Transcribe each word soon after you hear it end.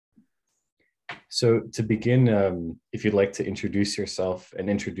So to begin, if you'd like to introduce yourself and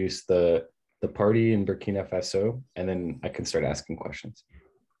introduce the party in Burkina Faso, and then I can start asking questions.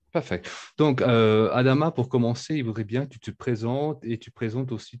 Parfait. Donc, Adama, pour commencer, il voudrait bien que tu te présentes et tu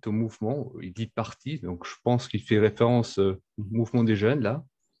présentes aussi ton mouvement. Il dit parti, donc je pense qu'il fait référence au mouvement des jeunes, là.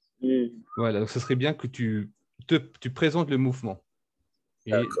 Voilà, donc ce serait bien que tu présentes le mouvement.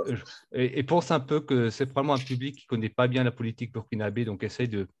 Et pense un peu que c'est probablement un public qui ne connaît pas bien la politique burkinabé, donc essaye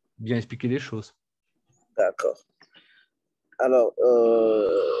de bien expliquer les choses. D'accord. Alors,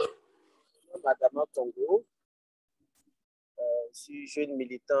 Adama Congo, je suis jeune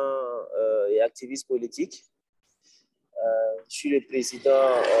militant et activiste politique. Je suis le président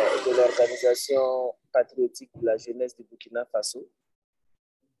de l'organisation patriotique de la jeunesse du Burkina Faso,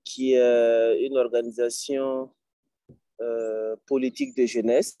 qui est une organisation politique de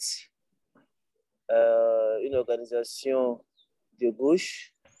jeunesse, une organisation de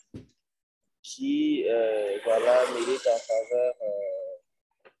gauche qui milite en faveur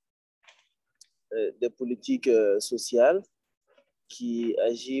des politiques sociales, qui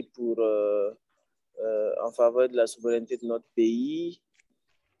agit en faveur de la souveraineté de notre pays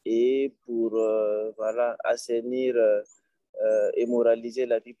et pour assainir et moraliser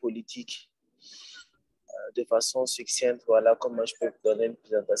la vie politique de façon succincte. Voilà comment je peux vous donner une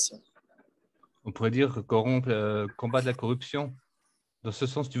présentation. On pourrait dire combat de la corruption. Dans ce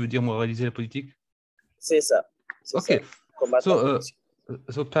sens, tu veux dire moraliser la politique? C'est ça. Okay. Ça.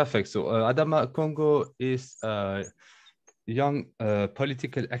 So perfect. So Adama Congo is a young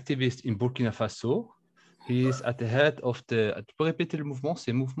political activist in Burkina Faso. He is at the head of the... Tu peux répéter le mouvement?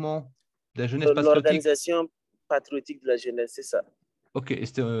 C'est le mouvement de la jeunesse patriotique? L'organisation patriotique de la jeunesse, c'est ça. Okay,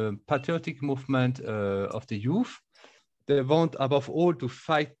 it's the patriotic movement of the youth. They want above all to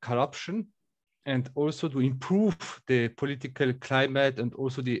fight corruption and also to improve the political climate and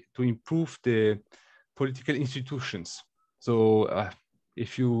also to improve the political institutions. So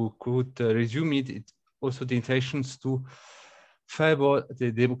if you could resume it, also the intentions to favor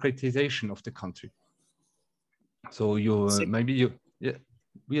the democratization of the country. So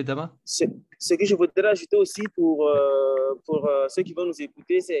oui, Adama? Ce que je voudrais ajouter aussi pour ceux qui vont nous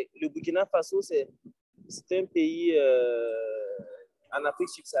écouter, c'est le Burkina Faso, c'est un pays en Afrique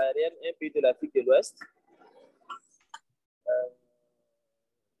subsaharienne, un pays de l'Afrique de l'Ouest,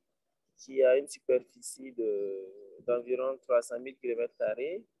 qui a une superficie d'environ 300 000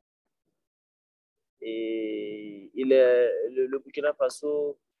 km². Et le Burkina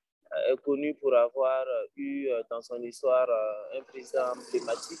Faso est connu pour avoir eu dans son histoire un président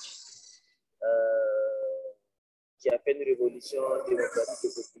emblématique qui a fait une révolution démocratique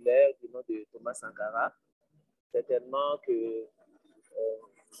et populaire du nom de Thomas Sankara. Certainement que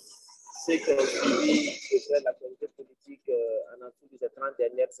ceux qui ont suivi de près l'actualité politique en Afrique de ces 30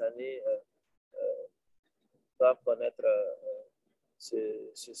 dernières années doivent connaître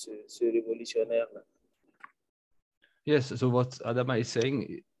ce révolutionnaire-là. Yes, so what Adama is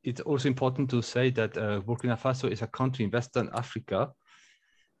saying, it's also important to say that Burkina Faso is a country in Western Africa,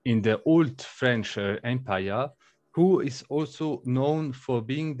 in the old French Empire, who is also known for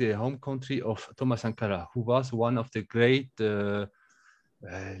being the home country of Thomas Sankara, who was one of the great,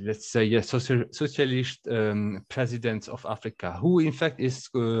 let's say, socialist presidents of Africa, who in fact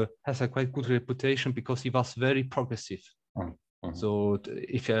has a quite good reputation because he was very progressive. Mm-hmm. So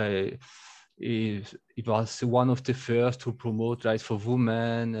it was one of the first to promote rights for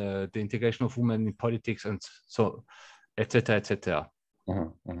women, the integration of women in politics, and so, etc., etc.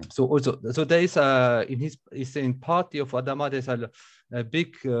 Mm-hmm. So there is in party of Adama, there's a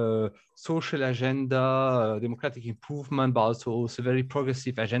big social agenda, democratic improvement, but also very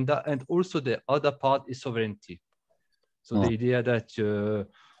progressive agenda, and also the other part is sovereignty. So the idea that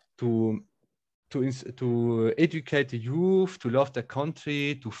to educate the youth, to love the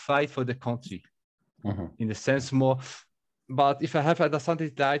country, to fight for the country, in the sense more. But if I have understood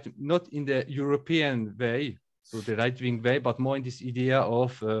it right, not in the European way, so the right-wing way, but more in this idea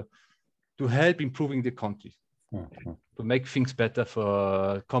of to help improving the country, to make things better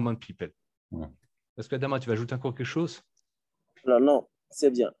for common people. Est-ce que Adama, tu vas ajouter encore quelque chose? Non,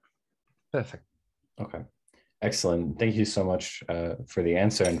 c'est bien. Perfect. Okay. Excellent. Thank you so much for the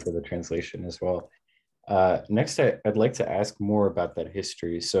answer and for the translation as well. Next, I'd like to ask more about that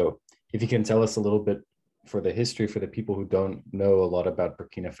history. So if you can tell us a little bit for the history, for the people who don't know a lot about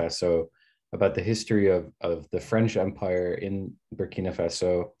Burkina Faso, about the history of the French Empire in Burkina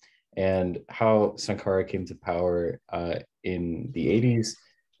Faso and how Sankara came to power in the 80s,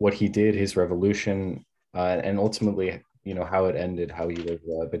 what he did, his revolution, and ultimately, how it ended, how he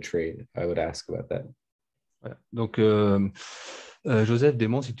was betrayed. I would ask about that. Voilà. Donc, Joseph,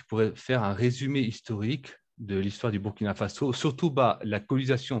 demande si tu pourrais faire un résumé historique de l'histoire du Burkina Faso, surtout la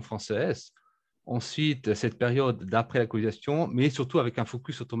colonisation française, ensuite cette période d'après la colonisation, mais surtout avec un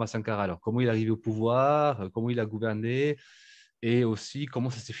focus sur Thomas Sankara. Alors, comment il est arrivé au pouvoir, comment il a gouverné, et aussi comment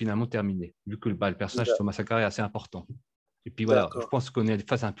ça s'est finalement terminé, vu que le personnage de Thomas Sankara est assez important. Et puis voilà, je pense qu'on est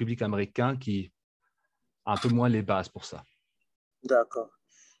face à un public américain qui a un peu moins les bases pour ça. D'accord.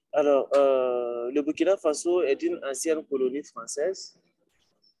 Alors, le Burkina Faso est une ancienne colonie française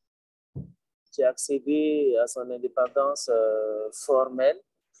qui a accédé à son indépendance formelle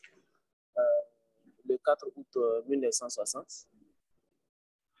le 4 août 1960.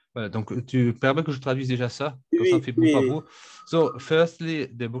 Voilà, donc tu permets que je traduise déjà ça? Comme ça, on Oui, fait bout par oui. bout. So, firstly,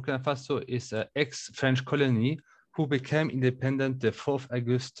 the Burkina Faso is an ex-French colony who became independent the 4th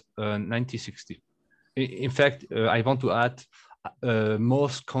August 1960. In fact, I want to add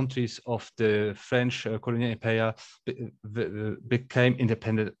most countries of the French colonial empire became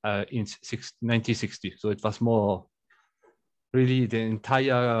independent in 1960. So it was more really the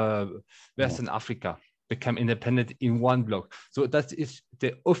entire Western Africa became independent in one block. So that is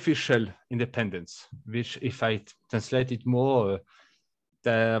the official independence, which if I translate it more,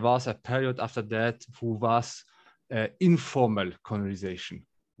 there was a period after that who was informal colonization.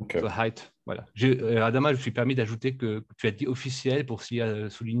 Okay. So voilà. Adama, je me suis permis d'ajouter que tu as dit officiel pour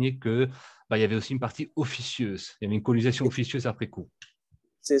souligner que il y avait aussi une partie officieuse. Il y avait une colonisation officieuse après coup.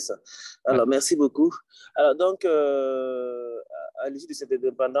 C'est ça. Alors, merci beaucoup. Alors, donc, à l'issue de cette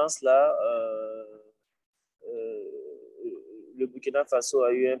indépendance-là, le Burkina Faso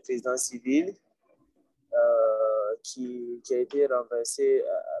a eu un président civil qui a été renversé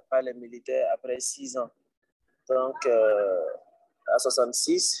par les militaires après 6 ans. Donc, à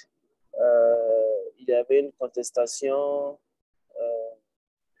 66, il y avait une contestation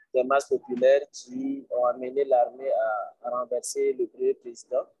des masses populaires qui ont amené l'armée à renverser le premier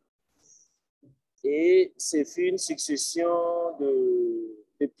président. Et ce fut une succession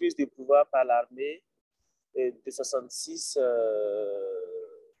de prise de pouvoir par l'armée de 66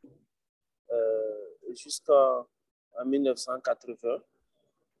 jusqu'en 1980,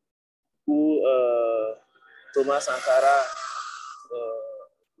 où Thomas Sankara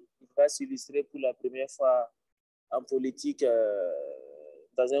va s'illustrer pour la première fois en politique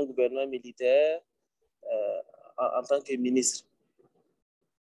dans un gouvernement militaire en tant que ministre.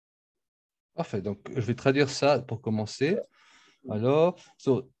 Parfait, donc je vais traduire ça pour commencer. Alors,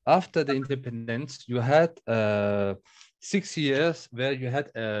 so after the independence, you had 6 years where you had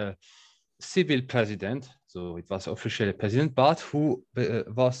a civil president, so it was officially a president, but who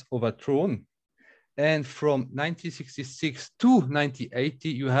was overthrown. And from 1966 to 1980,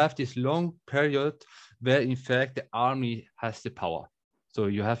 you have this long period where, in fact, the army has the power. So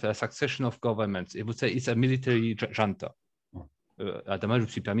you have a succession of governments. It would say it's a military junta. Adama, je me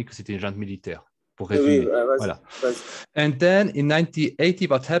suis permis que c'était une junte militaire, pour résumer. Oui, voilà. And then in 1980,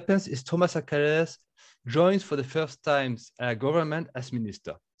 what happens is Thomas Sankara joins for the first time a government as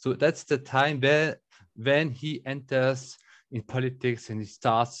minister. So that's the time when he enters in politics and he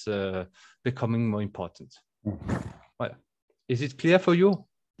starts becoming more important. Voilà. Is it clear for you?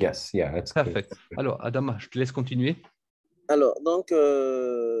 Yes, yeah, it's perfect. Alors, Adama, je te laisse continuer. Alors, donc,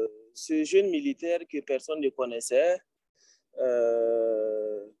 ce jeune militaire que personne ne connaissait,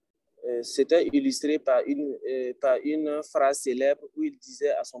 c'était illustré par une phrase célèbre où il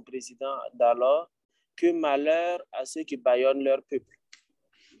disait à son président d'alors que malheur à ceux qui bâillonnent leur peuple.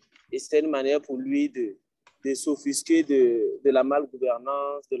 Et c'était une manière pour lui de s'offusquer de la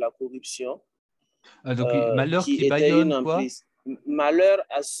malgouvernance, de la corruption. Donc, malheur qui était une bâillonne quoi? Malheur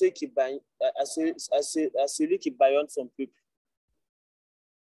à celui qui bâillonne son peuple.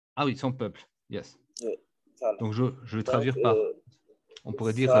 Ah oui, son peuple, yes. Voilà. Donc, je vais traduire par... On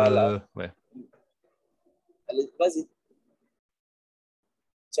pourrait dire... Voilà. Ouais. Allez, vas-y.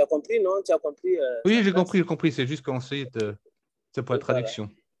 Tu as compris, non? Tu as compris oui, j'ai compris. C'est juste qu'ensuite, c'est pour la traduction.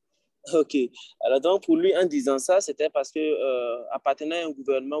 Voilà. OK. Alors, donc, pour lui, en disant ça, c'était parce que appartenant à un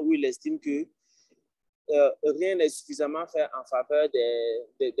gouvernement où il estime que rien n'est suffisamment fait en faveur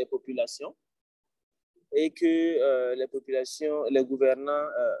des populations et que les populations, les gouvernants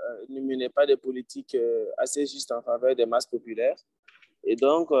ne menaient pas des politiques assez justes en faveur des masses populaires. Et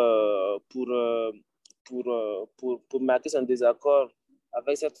donc, pour marquer son désaccord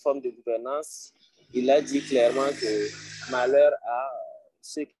avec cette forme de gouvernance, il a dit clairement que malheur à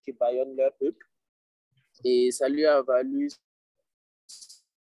ceux qui bâillonnent leur peuple. Et ça lui a valu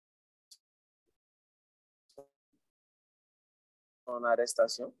son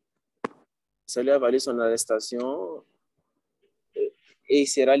arrestation. Ça lui a valu son arrestation et il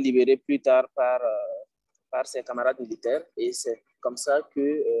sera libéré plus tard par ses camarades militaires. Et c'est comme ça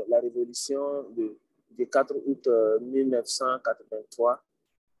que la révolution du 4 août 1983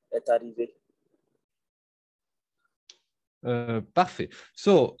 est arrivée. Parfait.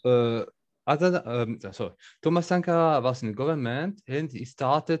 So, sorry. Thomas Sankara was in the government and he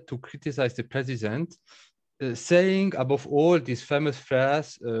started to criticize the president, saying above all this famous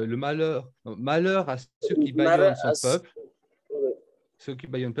phrase, le malheur à ceux qui bâillonnent son peuple. Ceux qui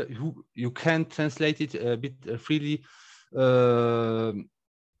bâillonnent peuple. You can translate it a bit freely.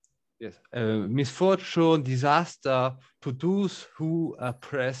 Yes, misfortune, disaster to those who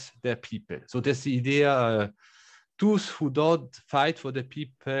oppress their people. So that's the idea. Those who don't fight for the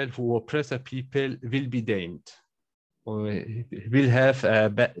people, who oppress the people, will be damned. It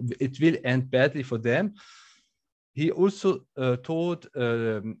will end badly for them. He also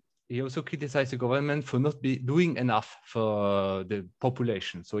he also criticized the government for not doing enough for the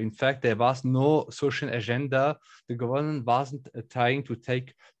population. So in fact, there was no social agenda. The government wasn't trying to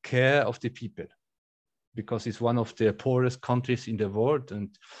take care of the people because it's one of the poorest countries in the world, and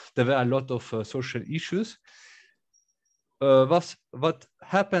there were a lot of social issues. What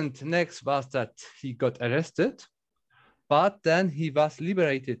happened next was that he got arrested, but then he was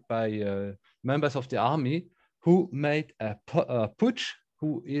liberated by members of the army who made a putsch,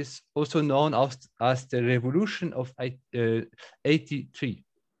 who is also known as the Revolution of 83.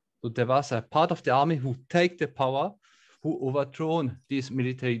 So there was a part of the army who take the power, who overthrown this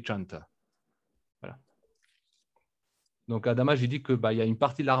military junta. Voilà. Donc Adama, j'ai dit que y a une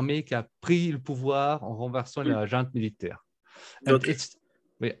partie de l'armée qui a pris le pouvoir en renversant la junte militaire. And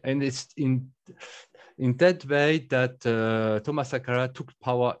it's in that way that Thomas Sankara took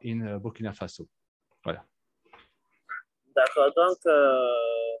power in Burkina Faso. Voilà. D'accord, donc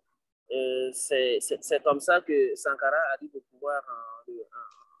c'est comme ça que Sankara arrive au pouvoir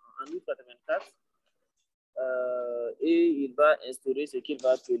en août 84 et il va instaurer ce qu'il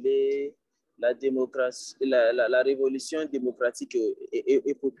va appeler la démocratie, la révolution démocratique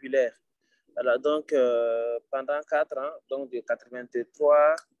et populaire. Alors donc pendant 4 ans, donc de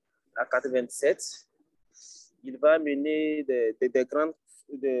 83 à 87, il va mener des grandes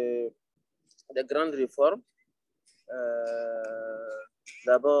réformes.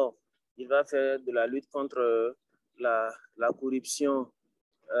 D'abord, il va faire de la lutte contre la corruption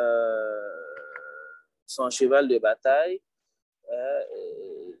son cheval de bataille.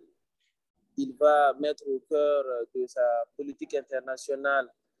 Il va mettre au cœur de sa politique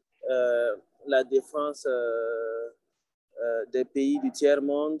internationale la défense des pays du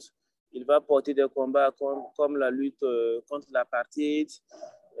tiers-monde. Il va porter des combats comme la lutte contre l'apartheid.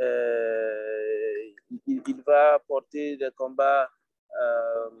 Il va porter des combats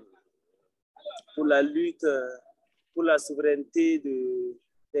pour la lutte, pour la souveraineté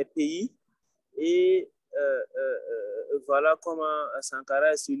des pays. Et voilà comment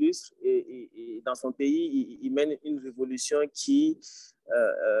Sankara s'illustre et dans son pays, il mène une révolution qui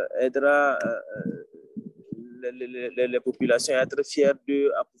aidera les populations à être fières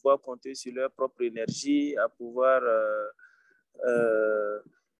d'eux, à pouvoir compter sur leur propre énergie, à pouvoir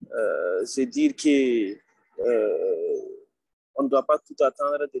se dire qu'on ne doit pas tout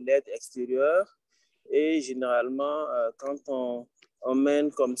attendre de l'aide extérieure. Et généralement, quand on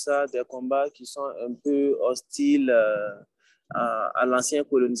mène comme ça des combats qui sont un peu hostiles à l'ancien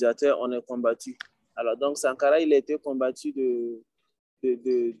colonisateur, on est combattu. Alors donc Sankara, il a été combattu de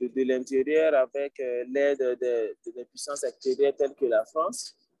l'intérieur avec l'aide des puissances extérieures telles que la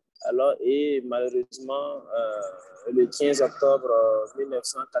France. Alors, et malheureusement, le 15 octobre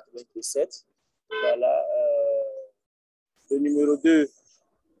 1997, voilà, le numéro 2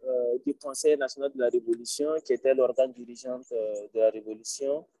 du Conseil national de la Révolution, qui était l'organe dirigeant de la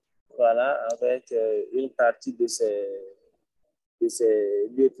Révolution, voilà, avec une partie de ses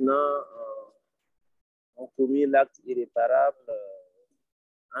lieutenants ont commis l'acte irréparable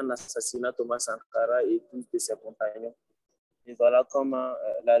en assassinant Thomas Sankara et tous de ses compagnons. Et voilà comment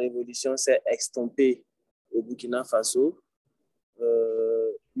la révolution s'est extompée au Burkina Faso.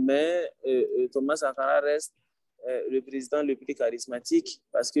 Mais Thomas Sankara reste le président le plus charismatique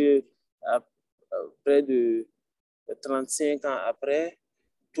parce que près de 35 ans après,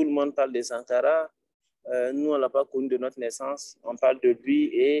 tout le monde parle de Sankara. Nous, on ne l'a pas connu de notre naissance. On parle de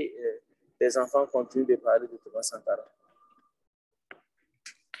lui et les enfants continuent de parler de Thomas Sankara.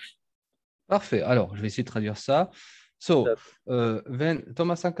 Parfait. Alors, je vais essayer de traduire ça. So, when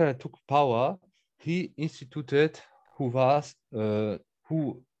Thomas Sankara took power, he instituted who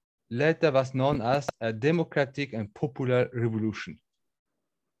later was known as a democratic and popular revolution.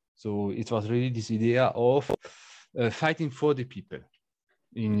 So it was really this idea of fighting for the people.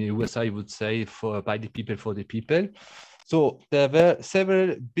 In the US, I would say by the people for the people. So there were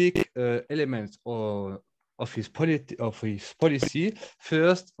several big elements of his policy.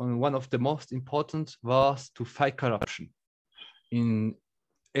 First, one of the most important was to fight corruption in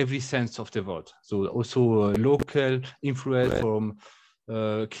every sense of the word. So also local influence from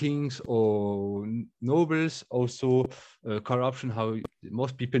kings or nobles, also corruption, how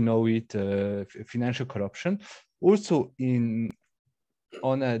most people know it, financial corruption. Also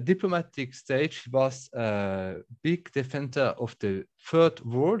on a diplomatic stage, he was a big defender of the third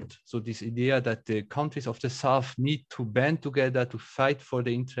world. So this idea that the countries of the South need to band together to fight for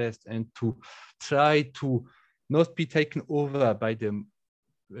the interest and to try to not be taken over by the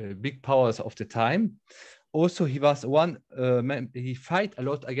big powers of the time. Also, he was he fight a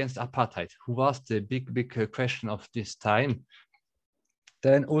lot against apartheid, who was the big question of this time.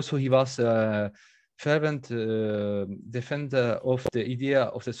 Then also he was a fervent defender of the idea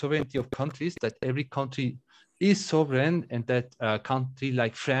of the sovereignty of countries, that every country is sovereign and that a country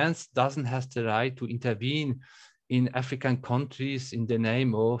like France doesn't have the right to intervene in African countries in the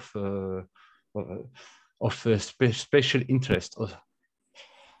name of special interest.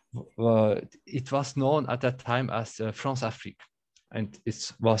 It was known at that time as France-Afrique, and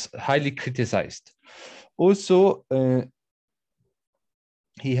it was highly criticized. Also,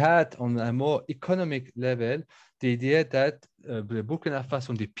 he had on a more economic level the idea that the Burkina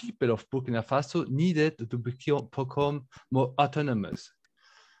Faso, the people of Burkina Faso needed to become more autonomous.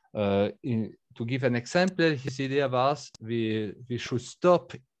 To give an example, his idea was we should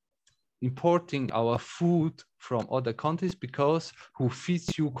stop importing our food from other countries because who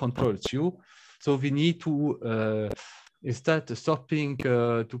feeds you controls you. So we need to instead stopping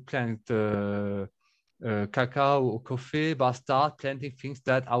to plant cacao or coffee, but start planting things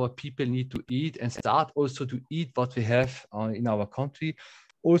that our people need to eat, and start also to eat what we have in our country,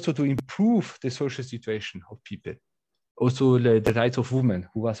 also to improve the social situation of people. Also the rights of women,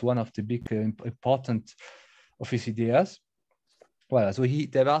 who was one of the big important of his ideas. Well, so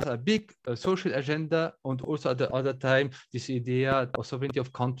there was a big social agenda, and also at the other time, this idea of sovereignty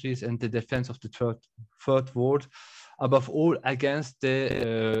of countries and the defense of the third world, above all against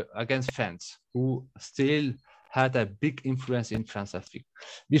France, who still had a big influence in France-Afrique,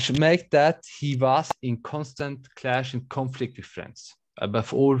 which made that he was in constant clash and conflict with France,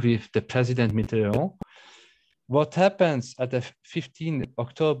 above all with the President Mitterrand. What happens at the 15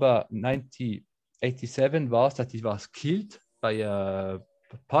 October 1987 was that he was killed by a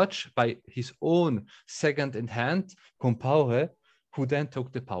putsch by his own second-in-hand, Compaoré, who then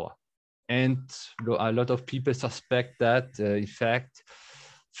took the power. And a lot of people suspect that, in fact,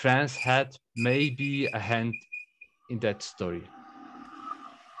 France had maybe a hand in that story.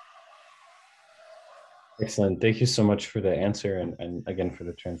 Excellent. Thank you so much for the answer and again for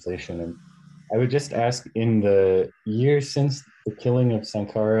the translation. And I would just ask, in the years since the killing of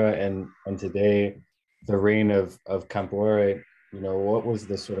Sankara and today, the reign of Compaoré, what was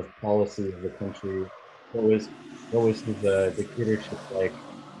the sort of policy of the country? What was his dictatorship like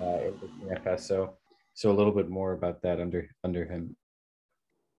in Burkina Faso? So a little bit more about that under him.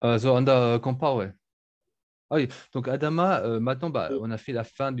 So under Compaoré. Ah oui, donc Adama, maintenant, on a fait la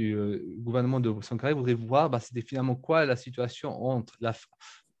fin du gouvernement de Sankara. Vous voudrez voir, c'était finalement quoi la situation entre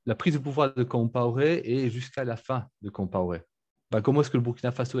la prise de pouvoir de Compaoré et jusqu'à la fin de Compaoré. Comment est-ce que le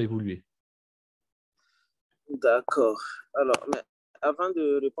Burkina Faso a évolué? D'accord. Alors, mais avant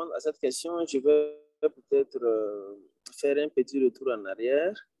de répondre à cette question, je vais peut-être faire un petit retour en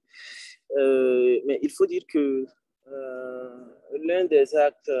arrière. Mais il faut dire que l'un des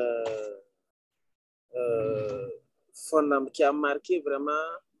actes qui a marqué vraiment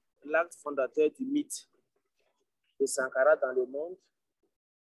l'acte fondateur du mythe de Sankara dans le monde,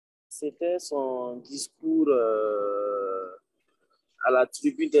 c'était son discours à la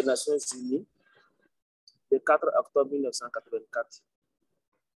tribune des Nations Unies le 4 octobre 1984.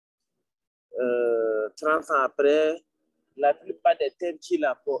 30 ans après, la plupart des thèmes qu'il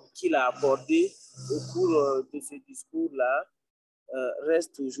a abordés au cours de ce discours-là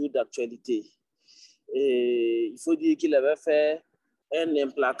restent toujours d'actualité. Et il faut dire qu'il avait fait un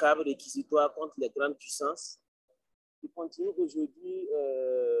implacable réquisitoire contre les grandes puissances qui continue aujourd'hui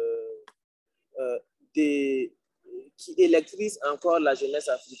qui électrise encore la jeunesse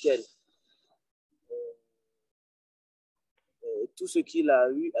africaine. Tout ce qu'il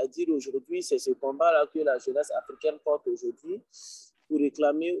a eu à dire aujourd'hui, c'est ce combat-là que la jeunesse africaine porte aujourd'hui pour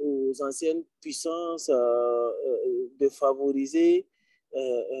réclamer aux anciennes puissances de favoriser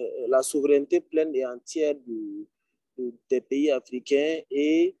la souveraineté pleine et entière des pays africains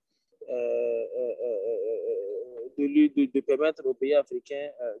et de permettre aux pays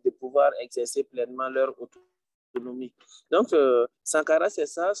africains de pouvoir exercer pleinement leur autonomie. autonomie. Donc, Sankara, c'est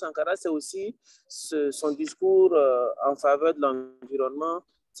ça. Sankara, c'est aussi son discours en faveur de l'environnement.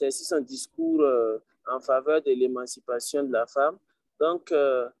 C'est aussi son discours en faveur de l'émancipation de la femme. Donc,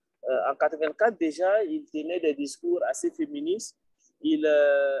 en 84, déjà, il tenait des discours assez féministes. Il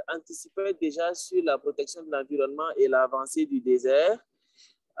anticipait déjà sur la protection de l'environnement et l'avancée du désert.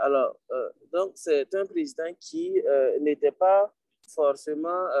 Alors, donc, c'est un président qui n'était pas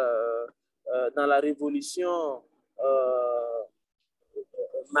forcément dans la révolution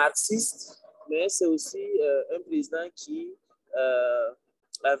marxiste, mais c'est aussi un président qui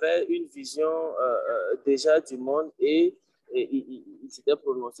avait une vision déjà du monde et il s'était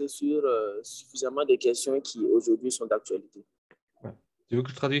prononcé sur suffisamment de questions qui aujourd'hui sont d'actualité. Tu veux que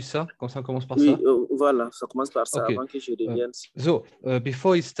je traduise ça? Comme ça, on commence par Oui, ça? voilà, ça commence par ça Okay. avant que je revienne. So,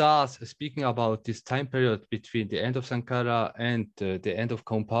 before he starts speaking about this time period between the end of Sankara and the end of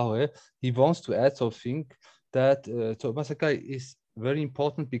Compaore, he wants to add something that Thomas Sankara is very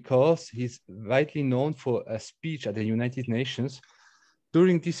important because he's widely known for a speech at the United Nations.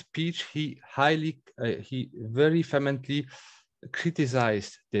 During this speech, he very vehemently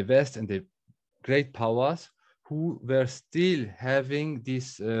criticized the West and the great powers who were still having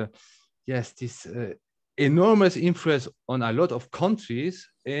this, enormous influence on a lot of countries,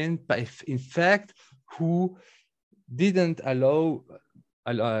 and in fact, who didn't allow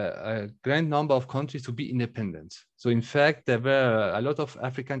a grand number of countries to be independent. So in fact, there were a lot of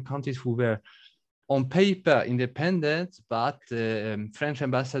African countries who were on paper independent, but the French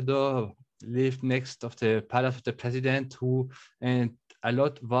ambassador lived next of the palace of the president, and a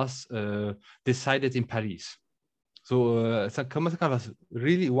lot was decided in Paris. So Sankara was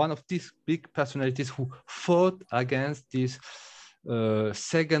really one of these big personalities who fought against this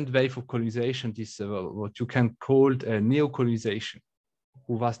second wave of colonization, this what you can call neo-colonization,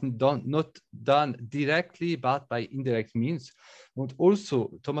 who was not done directly, but by indirect means. And also,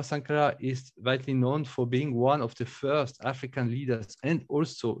 Thomas Sankara is widely known for being one of the first African leaders and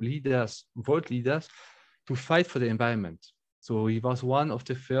also world leaders, to fight for the environment. So he was one of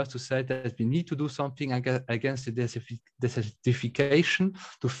the first to say that we need to do something against the desertification,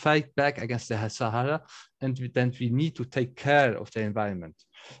 to fight back against the Sahara, and then we need to take care of the environment.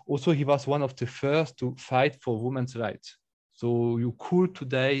 Also, he was one of the first to fight for women's rights. So you could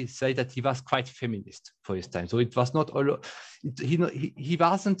today say that he was quite feminist for his time. So it was not all, he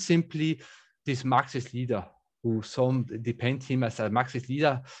wasn't simply this Marxist leader who some depict him as a Marxist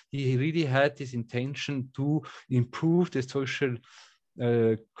leader. He really had this intention to improve the social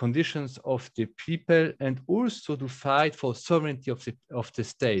conditions of the people, and also to fight for sovereignty of the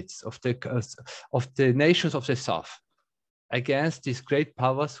states, of the nations of the South, against these great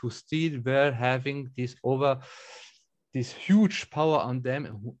powers who still were having this huge power on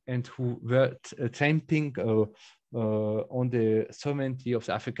them, and who were trampling on the sovereignty of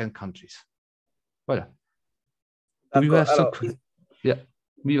the African countries. Voilà.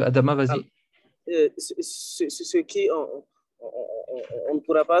 Oui, Adama, vas-y. Ce qui, on ne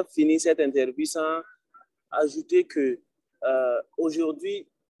pourra pas finir cette interview sans ajouter que aujourd'hui,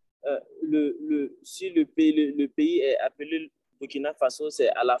 si le pays est appelé Burkina Faso, c'est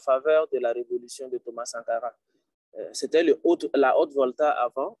à la faveur de la révolution de Thomas Sankara. C'était la Haute Volta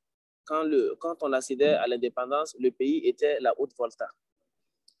avant. Quand on accédait à l'indépendance, le pays était la Haute Volta.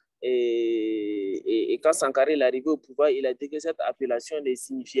 Et quand Sankara est arrivé au pouvoir, il a dit que cette appellation ne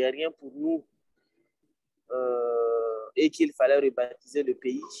signifiait rien pour nous et qu'il fallait rebaptiser le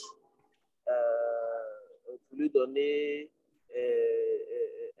pays pour lui donner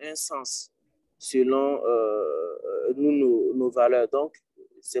un sens selon nos valeurs. Donc,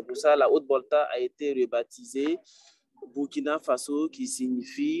 c'est pour ça que la Haute-Volta a été rebaptisée Burkina Faso, qui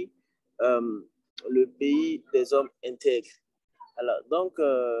signifie le pays des hommes intègres. Alors, donc,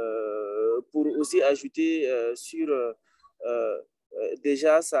 pour aussi ajouter sur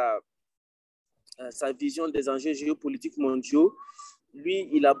déjà sa vision des enjeux géopolitiques mondiaux, lui,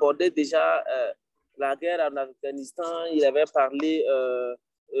 il abordait déjà la guerre en Afghanistan. Il avait parlé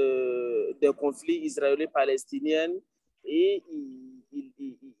des conflits israélo-palestiniens et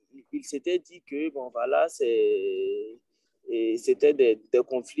il s'était dit que, bon, voilà, c'était des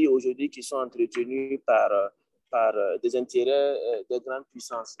conflits aujourd'hui qui sont entretenus par des intérêts de grandes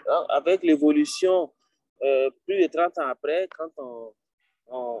puissances. Alors, avec l'évolution, plus de 30 ans après, quand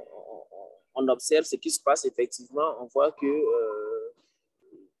on observe ce qui se passe, effectivement, on voit qu'il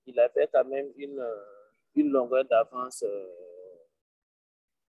avait quand même une longueur d'avance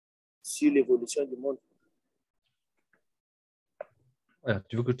sur l'évolution du monde. Ouais,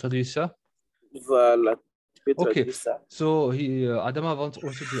 tu veux que je traduise ça? Voilà, tu peux traduire Okay. ça. So Adama wants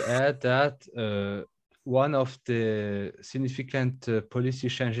also to add that one of the significant policy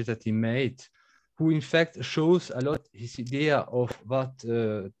changes that he made, who in fact shows a lot his idea of what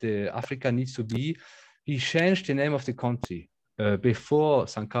the Africa needs to be. He changed the name of the country. Before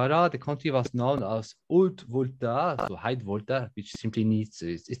Sankara, the country was known as Old Volta, so High Volta, which simply means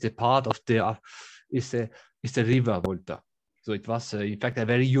it's a part of the is the river Volta. So it was in fact a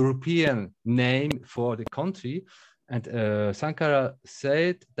very European name for the country. And Sankara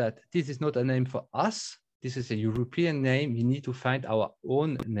said that this is not a name for us. This is a European name. We need to find our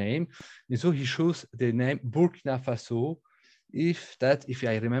own name. And so he chose the name Burkina Faso. If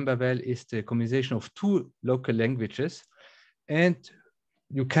I remember well, is the combination of two local languages. And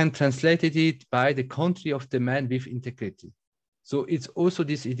you can translate it by the country of the man with integrity. So it's also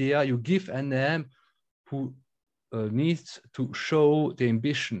this idea, you give a name who needs to show the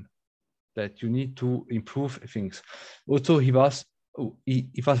ambition that you need to improve things. Also, he was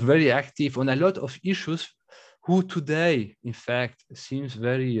very active on a lot of issues who today, in fact, seems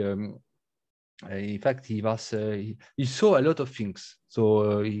very, in fact, he saw a lot of things.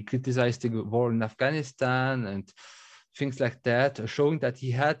 So he criticized the war in Afghanistan and things like that, showing that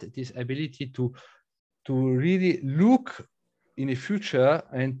he had this ability to really look in the future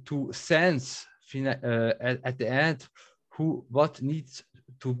and to sense at the end what needs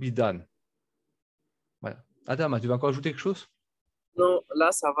to be done. Voilà. Adama, tu veux encore ajouter quelque chose? Non,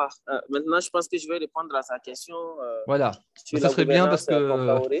 là, ça va. Maintenant, je pense que je vais répondre à sa question. Voilà. Sur ça la serait bien parce que...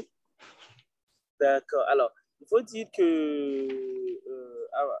 Compaoré. D'accord. Alors, il faut dire que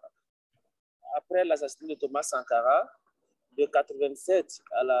après l'assassinat de Thomas Sankara, de 87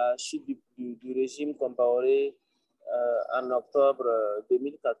 à la chute du régime Compaoré en octobre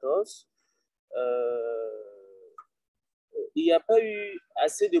 2014, il n'y a pas eu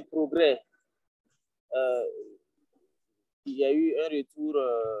assez de progrès. Il y a eu un retour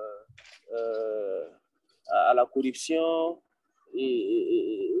à la corruption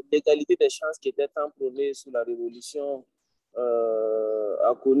et l'égalité des chances qui était tant prônée sous la révolution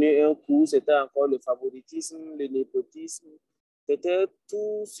a connu un coup. C'était encore le favoritisme, le népotisme. C'était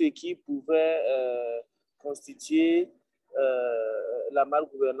tout ce qui pouvait constituer la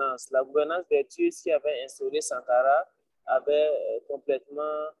malgouvernance. La gouvernance vertueuse qui avait instauré Sankara avait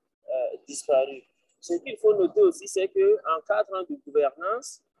complètement disparu. Ce qu'il faut noter aussi, c'est qu'en 4 ans de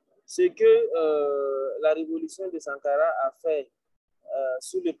gouvernance, ce que la révolution de Sankara a fait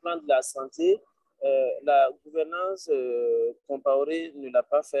sur le plan de la santé, la gouvernance Compaoré ne l'a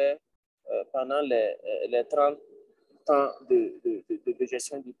pas fait pendant les 30 ans de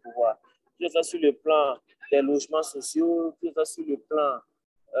gestion du pouvoir. Que ce soit sur le plan des logements sociaux, que ce soit sur le plan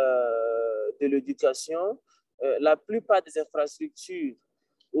de l'éducation, la plupart des infrastructures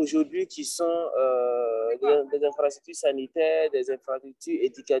aujourd'hui qui sont des infrastructures sanitaires, des infrastructures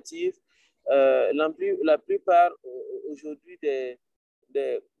éducatives, la plupart aujourd'hui des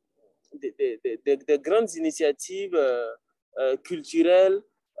grandes initiatives culturelles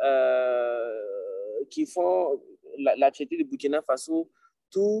qui font la fierté du Burkina Faso,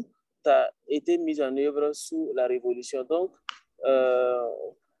 tout a été mis en œuvre sous la révolution. Donc,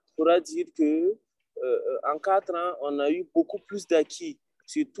 on pourra dire que en 4 ans, on a eu beaucoup plus d'acquis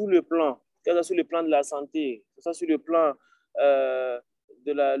sur tout le plan, que ce soit sur le plan de la santé, que ce soit sur le plan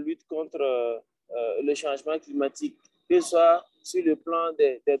de la lutte contre le changement climatique, que ce soit sur le plan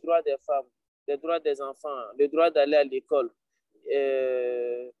des droits des femmes, des droits des enfants, le droit d'aller à l'école,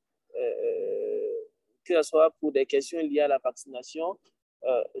 que ce soit pour des questions liées à la vaccination,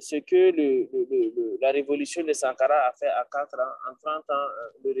 ce que la révolution de Sankara a fait à 4 ans, en 30 ans,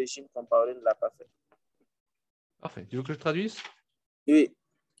 le régime Compaoré ne l'a pas fait. Parfait. Tu veux que je traduise? Oui.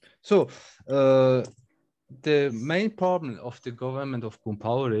 So, the main problem of the government of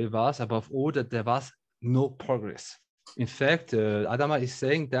Compaoré was, above all, that there was no progress. In fact, Adama is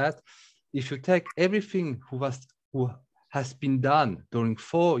saying that if you take everything who has been done during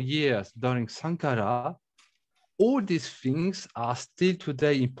 4 years during Sankara, all these things are still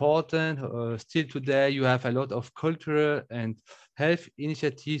today important. Still today, you have a lot of cultural and health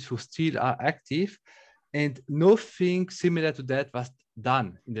initiatives who still are active, and nothing similar to that was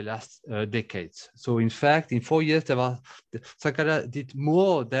done in the last decades. So in fact, in 4 years, Sankara did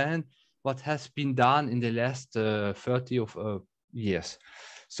more than what has been done in the last 30 of years.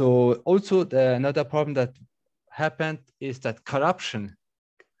 So also another problem that happened is that corruption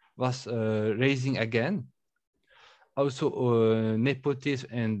was raising again. Also nepotism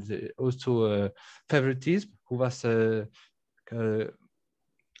and also favoritism who was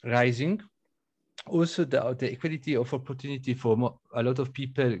rising. Also, the equality of opportunity for a lot of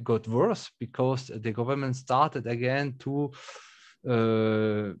people got worse because the government started again to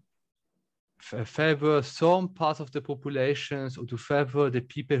favor some parts of the populations or to favor the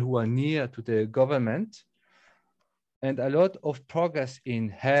people who are near to the government. And a lot of progress in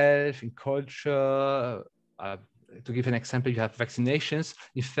health, in culture. To give an example, you have vaccinations.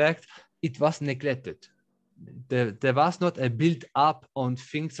 In fact, it was neglected. There was not a build up on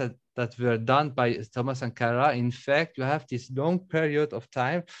things that were done by Thomas Sankara. In fact, you have this long period of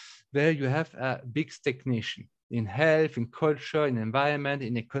time where you have a big stagnation in health, in culture, in environment,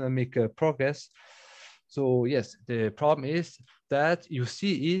 in economic progress. So yes, the problem is that you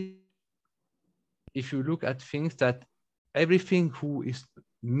see it if you look at things that everything who is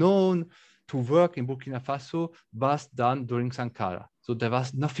known to work in Burkina Faso was done during Sankara. So there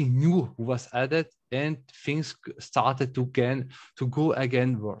was nothing new who was added, and things started to go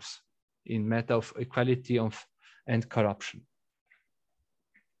again worse in matter of equality and corruption.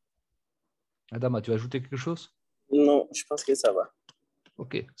 Adama, tu veux ajouter quelque chose? Non, je pense que ça va.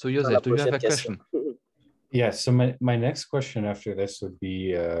 Okay, so Joseph, do you have a question? Yeah, so my next question after this would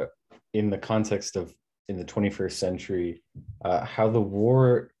be in the context of in the 21st century, how the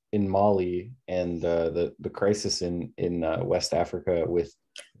war in Mali and the crisis in West Africa with,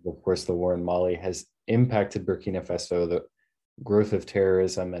 of course, the war in Mali has impacted Burkina Faso, the growth of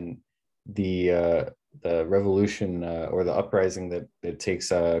terrorism and the revolution or the uprising that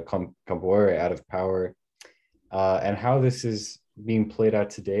takes Compaoré out of power, and how this is being played out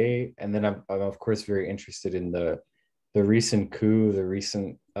today. And then I'm of course very interested in the recent coup, the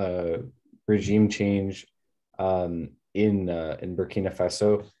recent regime change in Burkina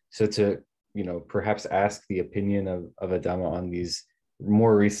Faso. So to perhaps ask the opinion of Adama on these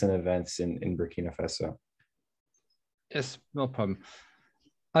more recent events in Burkina Faso. Yes, no problem.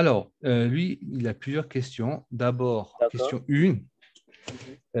 Alors, lui, il a plusieurs questions. D'abord, question 1.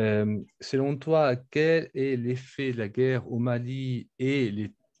 Selon toi, quel est l'effet de la guerre au Mali et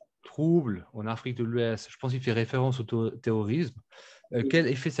les troubles en Afrique de l'Ouest? Je pense qu'il fait référence au terrorisme. Quel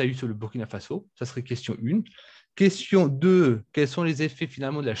effet ça a eu sur le Burkina Faso? Ça serait question 1. Question 2, quels sont les effets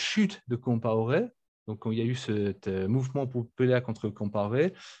finalement de la chute de Compaoré? Donc, il y a eu ce mouvement populaire contre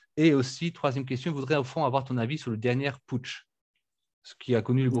Compaoré. Et aussi, troisième question, je voudrais au fond avoir ton avis sur le dernier putsch, ce qui a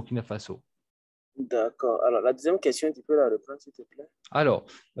connu le Burkina Faso. D'accord. Alors, la deuxième question, tu peux la reprendre, s'il te plaît? Alors,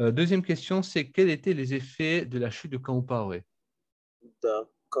 deuxième question, c'est quels étaient les effets de la chute de Compaoré?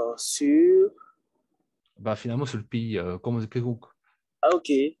 D'accord. Sur... Finalement, sur le pays. Ah,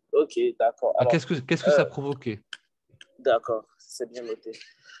 ok, d'accord. Qu'est-ce que ça a provoqué? D'accord, c'est bien noté.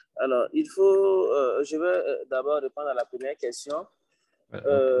 Alors, je vais d'abord répondre à la première question.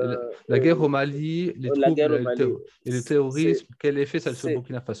 La guerre au Mali, les troubles et le terrorisme, quel effet ça a sur le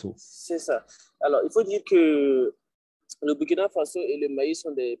Burkina Faso? C'est ça. Alors, il faut dire que le Burkina Faso et le Mali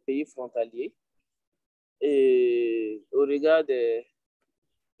sont des pays frontaliers. Et au regard des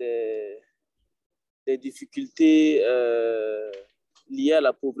difficultés liées à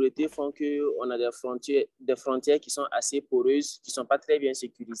la pauvreté font qu'on a des frontières qui sont assez poreuses, qui ne sont pas très bien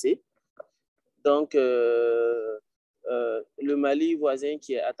sécurisées. Donc, le Mali voisin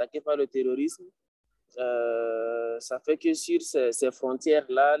qui est attaqué par le terrorisme, ça fait que sur ces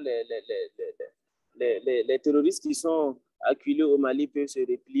frontières-là, les terroristes qui sont acculés au Mali peuvent se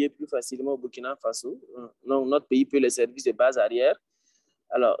replier plus facilement au Burkina Faso. Donc, notre pays peut les servir de base arrière.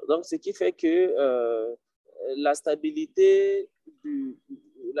 Alors, donc, ce qui fait que la stabilité du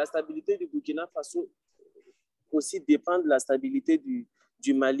Burkina Faso aussi dépend de la stabilité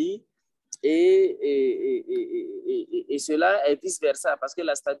du Mali et cela est vice-versa parce que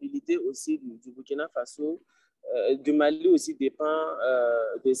la stabilité aussi du Burkina Faso, du Mali aussi dépend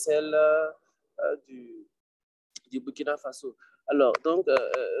de celle du Burkina Faso. Alors, donc,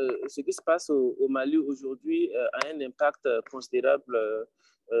 ce qui se passe au Mali aujourd'hui a un impact considérable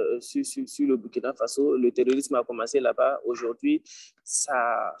sur le Burkina Faso. Le terrorisme a commencé là-bas. Aujourd'hui,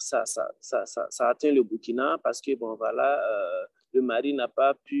 ça atteint le Burkina parce que, bon, voilà, le Mali n'a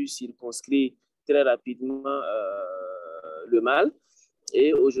pas pu circonscrire très rapidement le mal.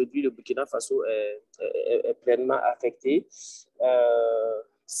 Et aujourd'hui, le Burkina Faso est pleinement affecté.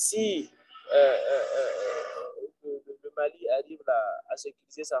 Si le Mali arrive à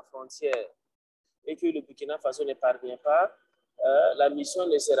sécuriser sa frontière et que le Burkina Faso ne parvient pas, la mission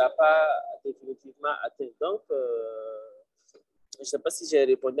ne sera pas définitivement atteinte. Donc, je ne sais pas si j'ai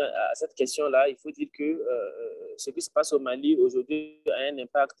répondu à cette question-là. Il faut dire que ce qui se passe au Mali aujourd'hui a un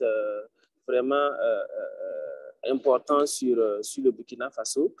impact vraiment important sur le Burkina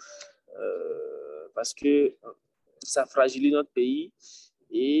Faso parce que ça fragilise notre pays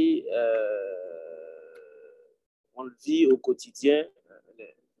et on le vit au quotidien.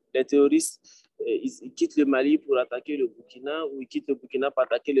 Les terroristes, ils quittent le Mali pour attaquer le Burkina ou ils quittent le Burkina pour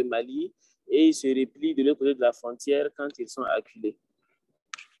attaquer le Mali. et ils se replient de l'autre côté de la frontière quand ils sont acculés.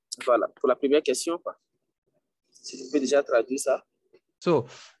 Voilà, pour la première question, quoi. Si je peux déjà traduire ça. So,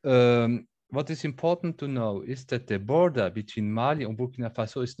 what is important to know is that the border between Mali and Burkina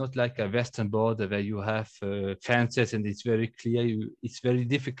Faso is not like a Western border where you have fences and it's very clear, it's very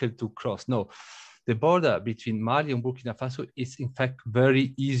difficult to cross. No, the border between Mali and Burkina Faso is in fact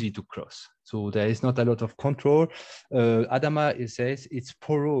very easy to cross. So there is not a lot of control. Adama says it's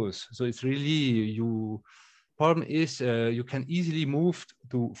porous. So it's really, problem is you can easily move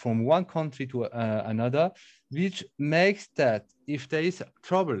from one country to another, which makes that if there is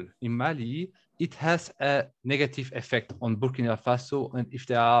trouble in Mali, it has a negative effect on Burkina Faso. And if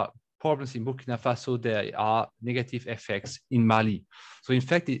there are problems in Burkina Faso, there are negative effects in Mali. So in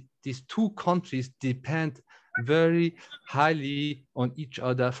fact, these two countries depend very highly on each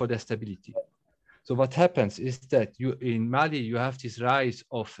other for their stability. So what happens is that in Mali, you have this rise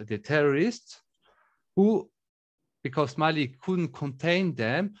of the terrorists who, because Mali couldn't contain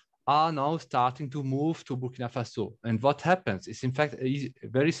them, are now starting to move to Burkina Faso. And what happens is, in fact,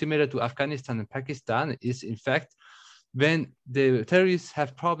 very similar to Afghanistan and Pakistan, is in fact, when the terrorists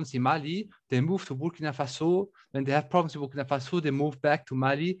have problems in Mali, they move to Burkina Faso. When they have problems in Burkina Faso, they move back to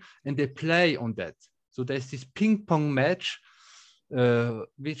Mali and they play on that. So there's this ping pong match,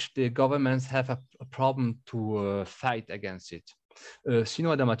 which the governments have a problem to fight against it.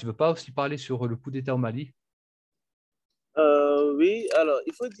 Sinon, Adama, tu veux pas aussi parler sur le coup d'État au Mali? Oui, alors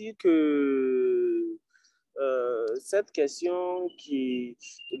il faut dire que cette question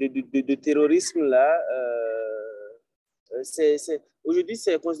de terrorisme-là, aujourd'hui,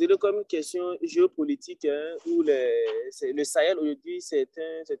 c'est considéré comme une question géopolitique, hein, où le Sahel, aujourd'hui, c'est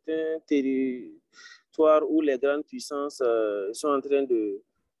un territoire où les grandes puissances sont en train de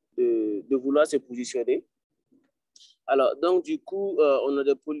vouloir se positionner. Alors, donc, du coup, on a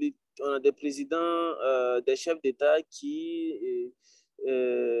des présidents, des chefs d'État qui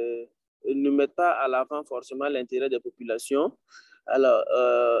ne mettent pas à l'avant forcément l'intérêt des populations, alors,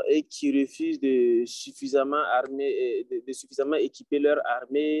 et qui refusent de suffisamment suffisamment équiper leur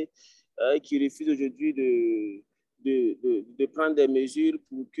armée, qui refusent aujourd'hui de prendre des mesures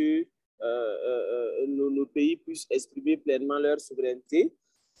pour que nos pays puissent exprimer pleinement leur souveraineté.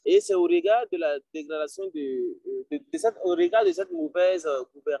 Et c'est au regard de la dégradation au regard de cette mauvaise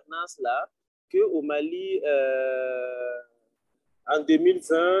gouvernance-là qu'au Mali, en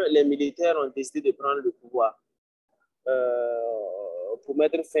 2020, les militaires ont décidé de prendre le pouvoir pour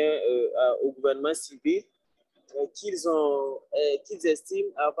mettre fin au gouvernement civil qu'ils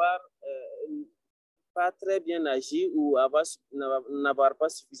estiment avoir pas très bien agi ou n'avoir pas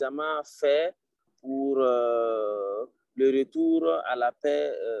suffisamment fait pour le retour à la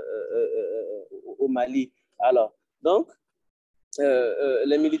paix au Mali. Alors, donc,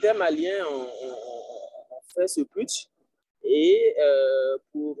 les militaires maliens ont fait ce putsch et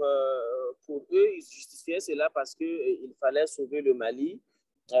pour eux, ils justifiaient cela parce qu'il fallait sauver le Mali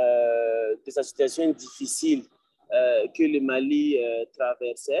de sa situation difficile que le Mali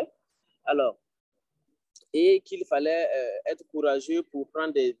traversait. Alors, et qu'il fallait être courageux pour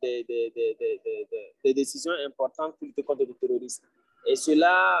prendre des décisions importantes pour lutter contre le terrorisme. Et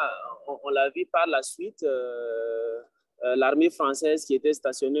cela, on l'a vu par la suite, l'armée française qui était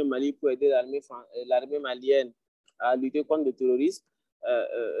stationnée au Mali pour aider l'armée malienne à lutter contre le terrorisme.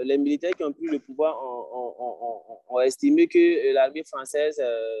 Les militaires qui ont pris le pouvoir ont estimé que l'armée française,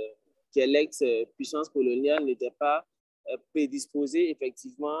 qui est l'ex-puissance coloniale, n'était pas prédisposée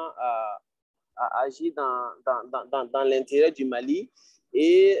effectivement à agir dans l'intérêt du Mali.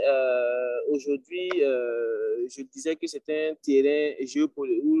 Et aujourd'hui, je disais que c'est un terrain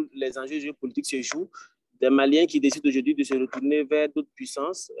où les enjeux géopolitiques se jouent. Des Maliens qui décident aujourd'hui de se retourner vers d'autres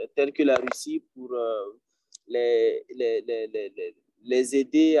puissances, telles que la Russie, pour les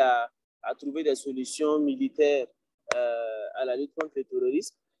aider à trouver des solutions militaires à la lutte contre le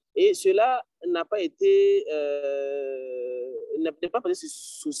terrorisme. Et cela n'a pas été n'a pas passé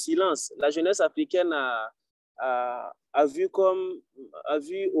sous silence. La jeunesse africaine a vu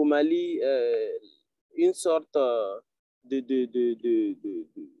au Mali une sorte de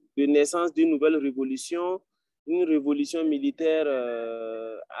naissance d'une nouvelle révolution, une révolution militaire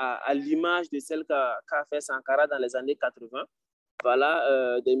à l'image de celle qu'a fait Sankara dans les années 80.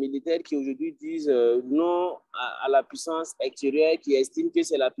 Voilà, des militaires qui aujourd'hui disent non à la puissance extérieure, qui estiment que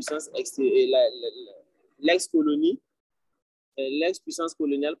c'est la puissance extérieure, l'ex-colonie, l'ex-puissance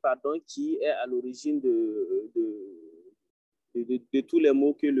coloniale, pardon, qui est à l'origine de tous les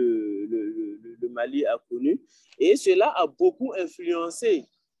maux que le Mali a connus. Et cela a beaucoup influencé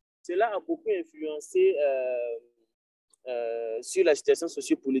sur la situation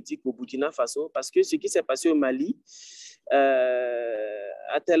sociopolitique au Burkina Faso, parce que ce qui s'est passé au Mali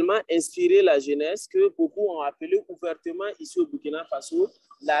a tellement inspiré la jeunesse que beaucoup ont appelé ouvertement ici au Burkina Faso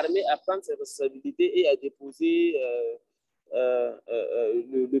l'armée à prendre ses responsabilités et à déposer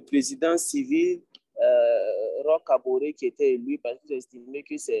le président civil Roch Kaboré qui était élu, parce qu'ils estimaient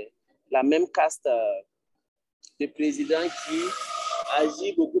que c'est la même caste de président qui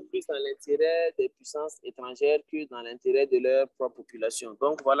agit beaucoup plus dans l'intérêt des puissances étrangères que dans l'intérêt de leur propre population.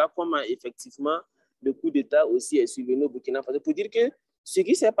 Donc voilà comment effectivement le coup d'État aussi est survenu au Burkina Faso. Pour dire que ce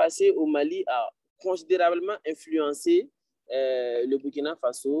qui s'est passé au Mali a considérablement influencé le Burkina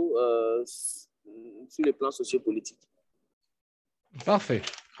Faso sur le plan sociopolitique. Parfait.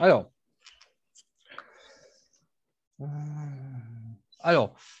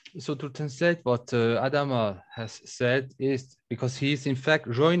 So to translate what Adama has said is, because he is in fact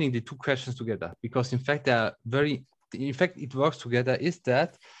joining the two questions together, because in fact they are it works together, is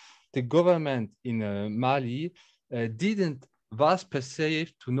that the government in Mali was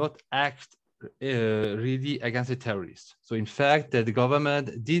perceived to not act really against the terrorists. So in fact, the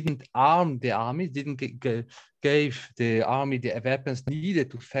government didn't arm the army, didn't give the army the weapons needed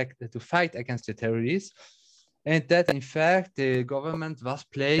to fight against the terrorists. And that, in fact, the government was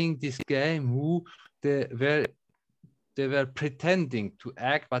playing this game they were pretending to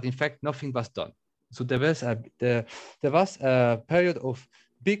act, but in fact, nothing was done. So there was a period of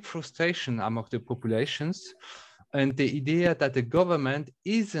big frustration among the populations, and the idea that the government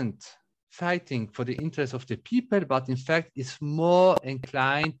isn't fighting for the interests of the people, but in fact is more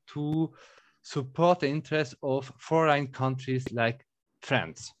inclined to support the interests of foreign countries like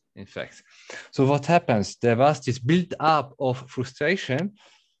France. In fact, so what happens? There was this build-up of frustration,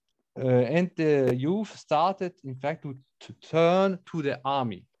 and the youth started, in fact, to turn to the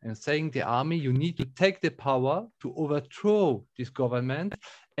army and saying, the army, you need to take the power to overthrow this government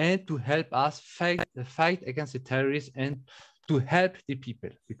and to help us fight against the terrorists and to help the people.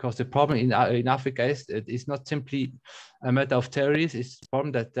 Because the problem in Africa is it is not simply a matter of terrorists, it's the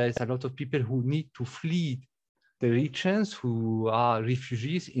problem that there's a lot of people who need to flee the regions, who are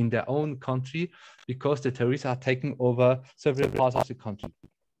refugees in their own country because the terrorists are taking over several parts of the country.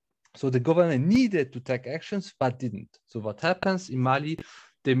 So the government needed to take actions, but didn't. So what happens in Mali,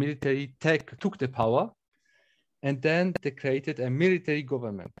 the military took the power, and then they created a military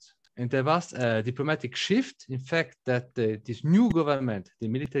government. And there was a diplomatic shift, in fact, that this new government, the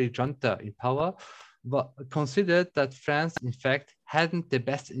military junta in power, considered that France, in fact, hadn't the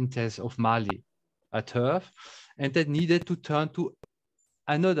best interests of Mali at heart, and that needed to turn to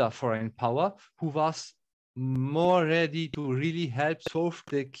another foreign power who was more ready to really help solve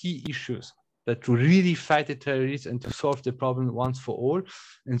the key issues, that to really fight the terrorists and to solve the problem once for all.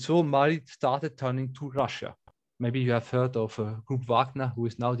 And so Mali started turning to Russia. Maybe you have heard of Group Wagner, who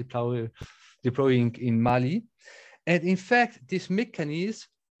is now deploying in Mali. And in fact, this mechanism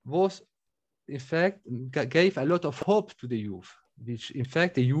was, in fact, gave a lot of hope to the youth, which in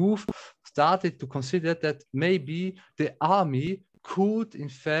fact the youth started to consider that maybe the army could in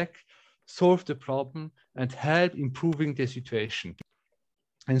fact solve the problem and help improving the situation.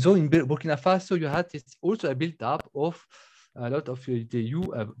 And so in Burkina Faso, you had this also a build-up of a lot of the youth,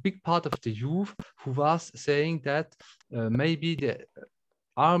 a big part of the youth who was saying that maybe the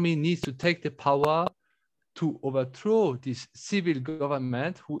army needs to take the power to overthrow this civil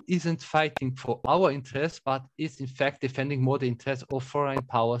government who isn't fighting for our interests, but is in fact defending more the interests of foreign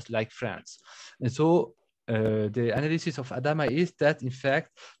powers like France. And so the analysis of Adama is that in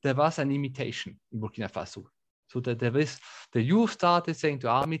fact there was an imitation in Burkina Faso. So that the youth started saying to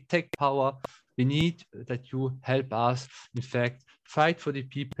the army, take power, we need that you help us, in fact, fight for the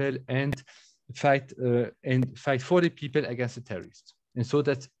people and fight for the people against the terrorists. And so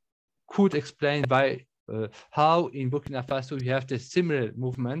that could explain why how in Burkina Faso we have the similar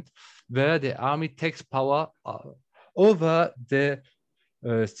movement where the army takes power over the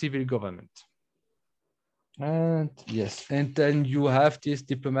civil government. And yes, and then you have this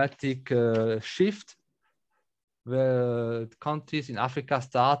diplomatic shift where countries in Africa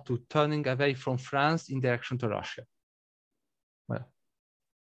start to turning away from France in direction to Russia. Voilà.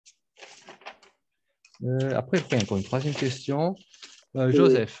 Après, il y a encore une troisième question.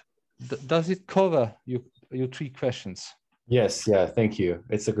 Joseph, does it cover your three questions? Yes, yeah, thank you.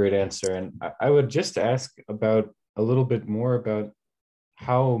 It's a great answer. And I would just ask about a little bit more about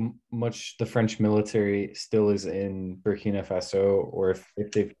how much the French military still is in Burkina Faso, or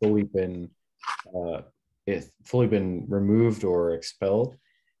if they've fully been removed or expelled.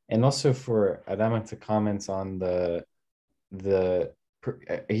 And also for Adama to comment on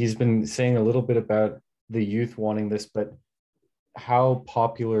he's been saying a little bit about the youth wanting this, but how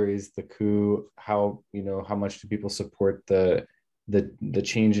popular is the coup? How, how much do people support the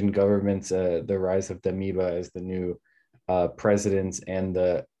change in government, the rise of Damiba as the new president, and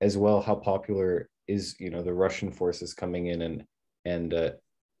as well, how popular is, the Russian forces coming in and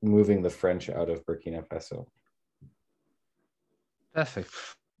moving the French out of Burkina Faso? Parfait.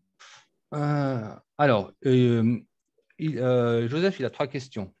 Alors, Joseph, il a 3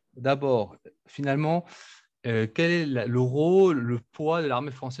 questions. D'abord, finalement, quel est le rôle, le poids de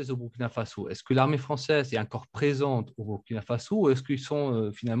l'armée française au Burkina Faso? Est-ce que l'armée française est encore présente au Burkina Faso ou est-ce qu'ils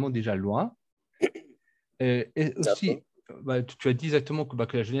sont finalement déjà loin? Et aussi, tu as dit exactement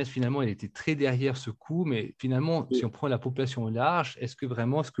que la jeunesse, finalement, elle était très derrière ce coup, mais finalement, si on prend la population large, est-ce que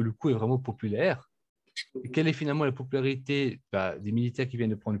le coup est vraiment populaire? Et quelle est finalement la popularité des militaires qui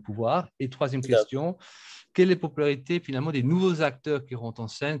viennent de prendre le pouvoir? Et troisième question, quelle est la popularité finalement des nouveaux acteurs qui rentrent en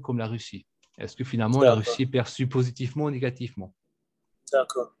scène comme la Russie? Est-ce que finalement la Russie est perçue positivement ou négativement?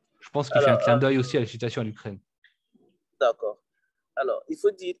 D'accord. Je pense qu'il fait un clin d'œil aussi à la situation en Ukraine. D'accord. Alors, il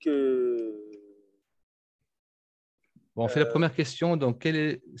faut dire que... Bon, on fait la première question. Donc, quel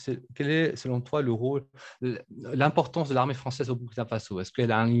est selon toi le rôle, l'importance de l'armée française au Burkina Faso? Est-ce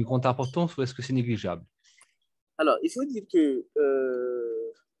qu'elle a une grande importance ou est-ce que c'est négligeable? Alors, il faut dire que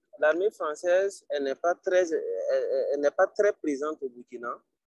l'armée française, elle n'est pas très présente au Burkina.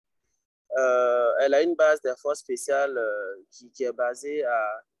 Elle a une base des forces spéciales qui est basée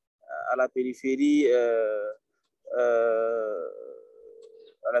à la périphérie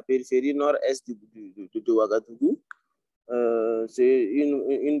nord-est de Ouagadougou. C'est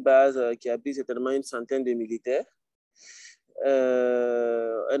une base qui abrite certainement une centaine de militaires.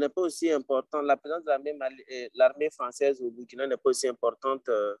 Elle n'est pas aussi importante. La présence de l'armée française au Burkina n'est pas aussi importante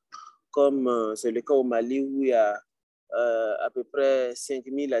comme c'est le cas au Mali où il y a à peu près 5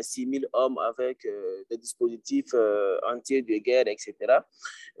 000 à 6 000 hommes avec des dispositifs entiers de guerre, etc.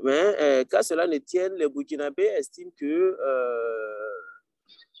 Mais qu'à cela ne tienne, les Burkinabés estiment que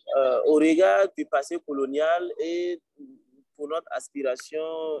au regard du passé colonial et pour notre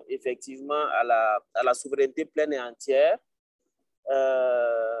aspiration effectivement à la souveraineté pleine et entière,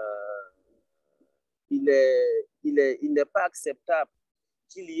 il n'est pas acceptable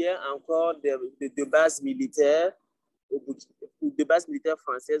qu'il y ait encore de bases militaires de bases militaires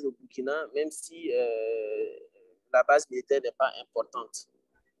françaises au Burkina, même si la base militaire n'est pas importante.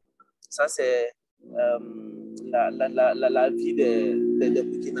 Ça, c'est la vie des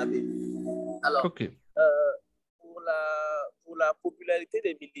Burkinabés. Alors, okay. Pour la popularité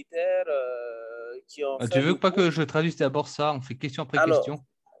des militaires qui ont fait... Tu veux pas que je traduise d'abord ça? On fait question après question.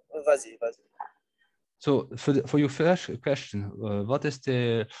 Vas-y. So, for your first question, what is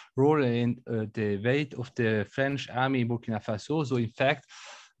the role and the weight of the French army in Burkina Faso? So, in fact,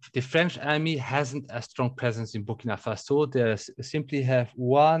 the French army hasn't a strong presence in Burkina Faso. They simply have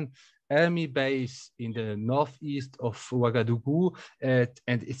one army base in the northeast of Ouagadougou, and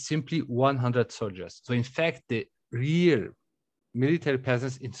it's simply 100 soldiers. So, in fact, the real military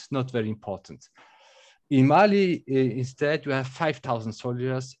presence is not very important. In Mali, instead, you have 5,000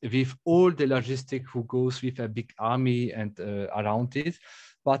 soldiers with all the logistic who goes with a big army and around it.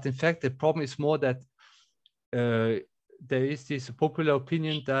 But in fact, the problem is more that there is this popular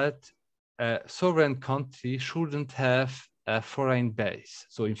opinion that a sovereign country shouldn't have a foreign base.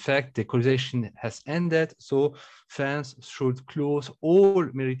 So in fact, the colonization has ended. So France should close all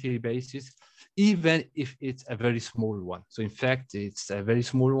military bases, even if it's a very small one. So in fact, it's a very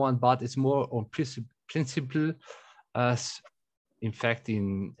small one, but it's more on principle as in fact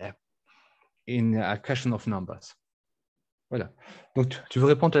in a question of numbers. Voilà. Donc, tu veux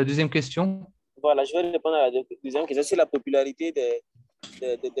répondre à la deuxième question? Voilà, je vais répondre à la deuxième question sur la popularité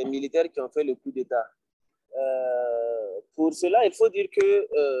des militaires qui ont fait le coup d'État. Pour cela, il faut dire que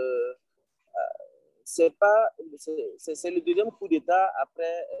c'est le deuxième coup d'État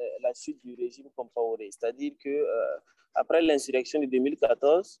après la chute du régime Compaoré. C'est-à-dire que après l'insurrection de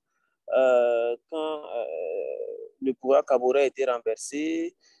 2014, quand le pouvoir Kaboré a été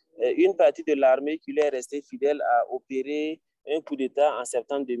renversé, une partie de l'armée qui lui est restée fidèle a opéré un coup d'État en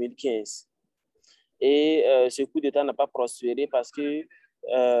septembre 2015. Et ce coup d'État n'a pas prospéré parce que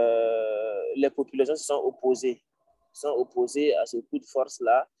les populations se sont opposées à ce coup de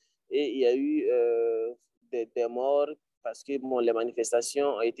force-là. Et il y a eu des morts parce que les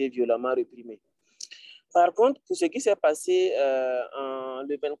manifestations ont été violemment réprimées. Par contre, pour ce qui s'est passé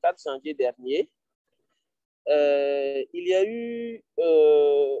le 24 janvier dernier, il y a eu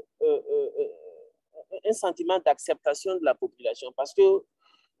un sentiment d'acceptation de la population parce que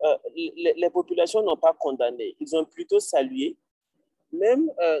les populations n'ont pas condamné. Ils ont plutôt salué Même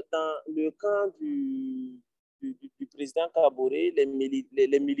dans le camp du président Kaboré,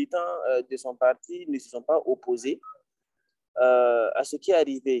 les militants de son parti ne se sont pas opposés à ce qui est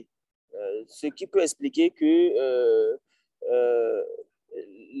arrivé. Ce qui peut expliquer que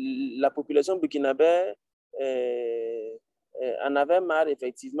la population burkinabè en avait marre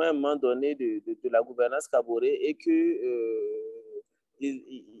effectivement à un moment donné de la gouvernance Kaboré et que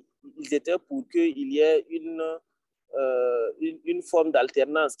ils étaient pour qu'il y ait une forme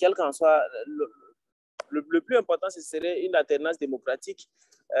d'alternance, quel qu'en soit le plus important, ce serait une alternance démocratique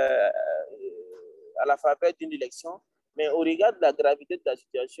à la faveur d'une élection. Mais au regard de la gravité de la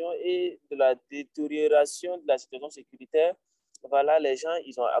situation et de la détérioration de la situation sécuritaire, voilà, les gens,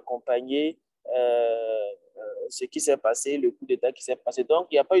 ils ont accompagné ce qui s'est passé, le coup d'État qui s'est passé. Donc,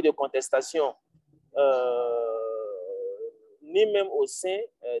 il n'y a pas eu de contestation, ni même au sein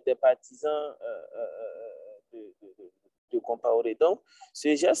des partisans de Compaoré. Donc,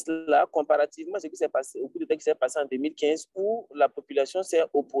 ce geste-là, comparativement à ce qui s'est passé, au coup d'État qui s'est passé en 2015, où la population s'est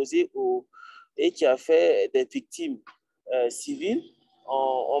opposée et qui a fait des victimes civiles,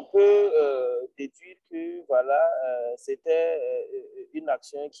 on peut déduire que voilà, c'était une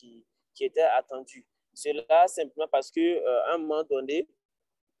action qui était attendue. Cela simplement parce qu'à un moment donné,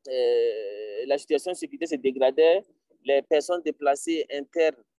 la situation de sécurité se dégradait, les personnes déplacées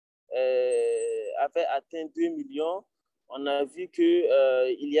internes avaient atteint 2 millions. On a vu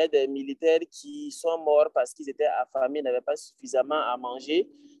qu'il y a des militaires qui sont morts parce qu'ils étaient affamés, n'avaient pas suffisamment à manger.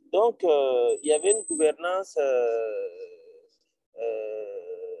 Donc, il y avait une gouvernance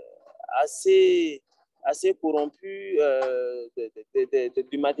assez corrompue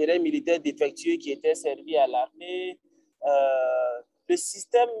du matériel militaire défectueux qui était servi à l'armée. Le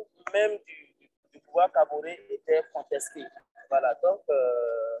système même du pouvoir camerounais était contesté. Voilà, donc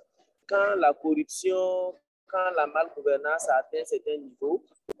quand la corruption, quand la malgouvernance a atteint certains niveaux,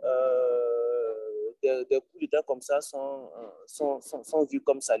 des coups d'État comme ça sont vus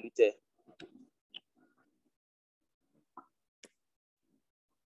comme salutaires.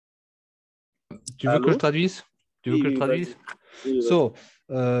 Tu veux que je traduise? Oui, so,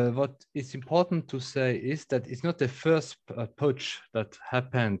 what is important to say is that it's not the first putsch that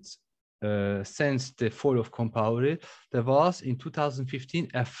happened since the fall of Compaoré. There was in 2015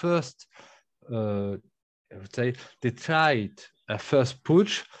 a first, I would say, they tried a first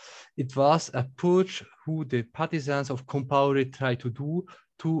putsch. It was a putsch who the partisans of Compaoré tried to do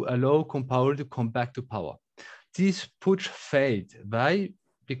to allow Compaoré to come back to power. This putsch failed. Why?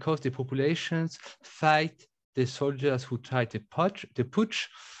 Because the populations fight the soldiers who tried the putsch,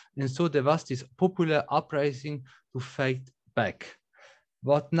 and so there was this popular uprising to fight back.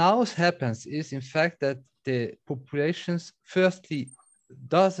 What now happens is, in fact, that the populations firstly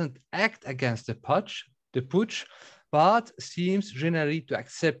doesn't act against the putsch, but seems generally to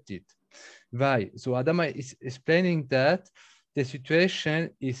accept it. Why? So Adama is explaining that the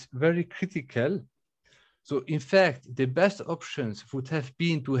situation is very critical. So in fact, the best options would have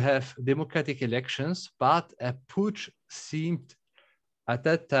been to have democratic elections, but a putsch seemed at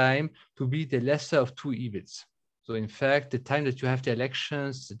that time to be the lesser of two evils. So in fact, the time that you have the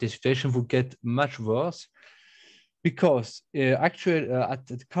elections, the situation would get much worse because actually at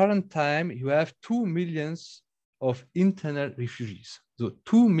the current time, you have 2 million of internal refugees. So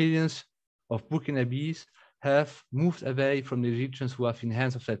 2 million of Burkinabés have moved away from the regions who have in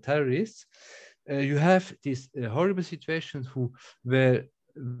hands of the terrorists. You have these horrible situations where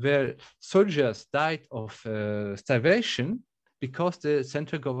soldiers died of starvation because the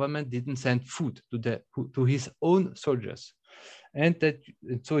central government didn't send food to his own soldiers. And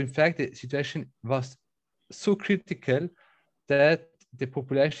so in fact, the situation was so critical that the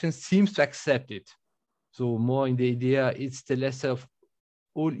population seems to accept it. So more in the idea, it's the lesser of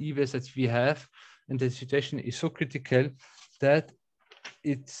all evils that we have. And the situation is so critical that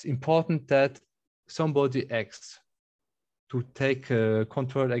it's important that somebody acts to take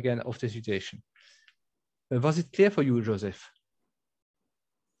control again of the situation. Was it clear for you, Joseph?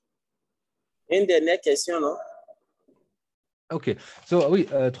 Une dernière question, non? OK. So, oui,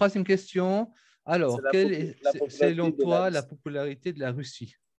 troisième question. Alors, quelle est, selon toi, la popularité de la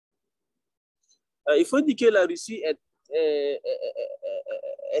Russie? Il faut dire que la Russie est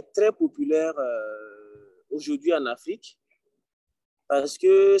très populaire aujourd'hui en Afrique parce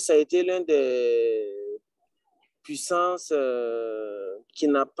que ça a été l'un des puissances qui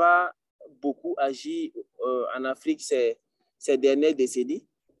n'a pas beaucoup agi en Afrique ces dernières décennies.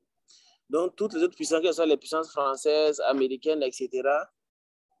 Donc, toutes les autres puissances, que ce soit les puissances françaises, américaines, etc.,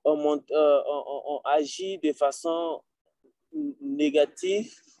 ont agi de façon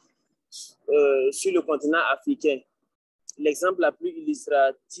négative sur le continent africain. l'exemple la plus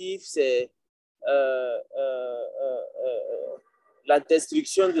illustratif, c'est la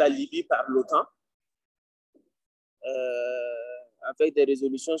destruction de la Libye par l'OTAN, avec des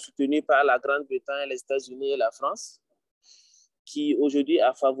résolutions soutenues par la Grande-Bretagne, les États-Unis et la France, qui aujourd'hui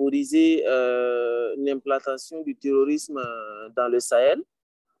a favorisé l'implantation du terrorisme dans le Sahel.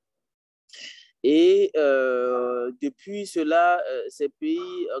 Et depuis cela, ces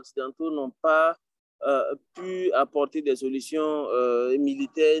pays occidentaux n'ont pas pu apporter des solutions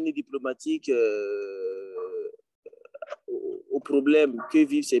militaires ni diplomatiques aux problèmes que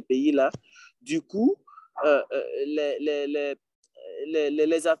vivent ces pays-là. Du coup,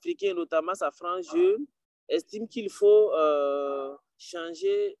 les Africains, notamment sa frange jeune, estiment qu'il faut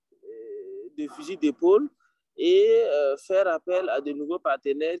changer de fusil d'épaule et faire appel à de nouveaux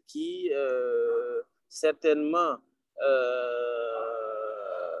partenaires qui certainement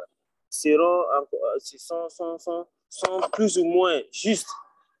sont plus ou moins justes.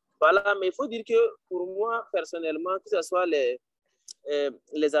 Voilà, mais il faut dire que pour moi, personnellement, que ce soit les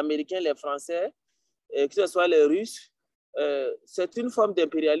Américains, les Français, que ce soit les Russes, c'est une forme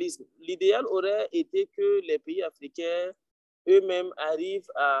d'impérialisme. L'idéal aurait été que les pays africains eux-mêmes arrivent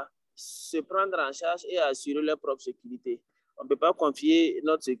à se prendre en charge et à assurer leur propre sécurité. On ne peut pas confier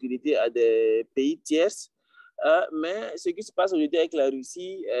notre sécurité à des pays tierces, mais ce qui se passe aujourd'hui avec la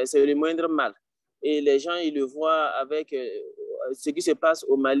Russie, c'est le moindre mal. Et les gens, ils le voient avec ce qui se passe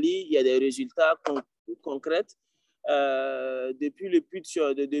au Mali, il y a des résultats concrets. Depuis le putsch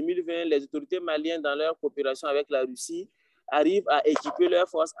de 2020, les autorités maliennes, dans leur coopération avec la Russie, arrivent à équiper leurs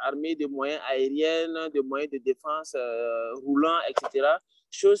forces armées de moyens aériens, de moyens de défense roulants, etc.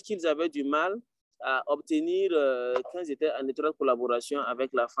 Chose qu'ils avaient du mal à obtenir quand ils étaient en étroite collaboration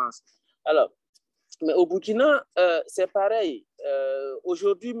avec la France. Alors, mais au Burkina, c'est pareil.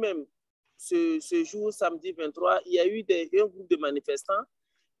 Aujourd'hui même, ce jour, samedi 23, il y a eu un groupe de manifestants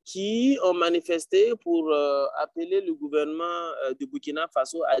qui ont manifesté pour appeler le gouvernement du Burkina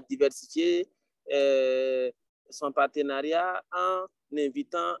Faso à diversifier son partenariat en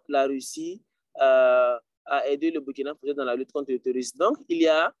invitant la Russie à aider le Burkina Faso dans la lutte contre le terrorisme. Donc, il y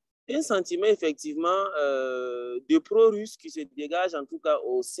a un sentiment effectivement de pro-russe qui se dégage en tout cas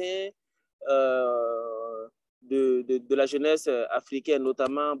au sein de la jeunesse africaine,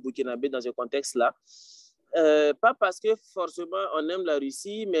 notamment burkinabé dans ce contexte-là. Pas parce que forcément on aime la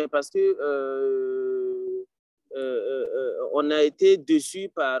Russie, mais parce que on a été déçus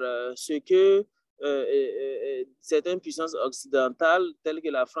par ce que certaines puissances occidentales, telles que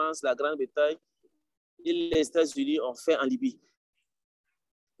la France, la Grande-Bretagne et les États-Unis ont fait en Libye.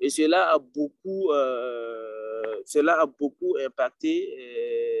 Et cela a beaucoup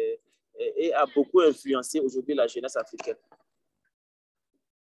impacté et a beaucoup influencé aujourd'hui la jeunesse africaine.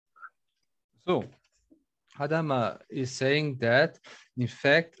 So, Adama is saying that, in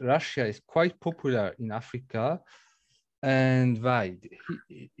fact, Russia is quite popular in Africa. And why?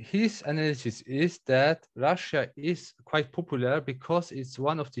 His analysis is that Russia is quite popular because it's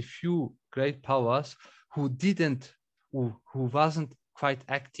one of the few great powers who wasn't quite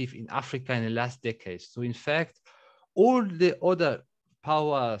active in Africa in the last decades. So in fact, all the other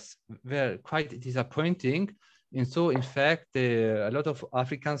powers were quite disappointing. And so in fact, a lot of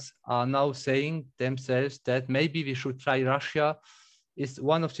Africans are now saying themselves that maybe we should try Russia. Is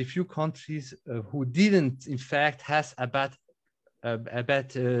one of the few countries who didn't, in fact, has a bad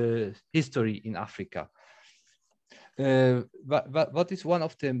history in Africa. What is one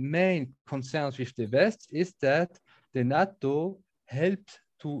of the main concerns with the West is that the NATO helped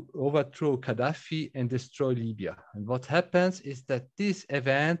to overthrow Gaddafi and destroy Libya. And what happens is that this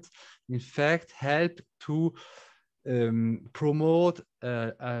event, in fact, helped to promote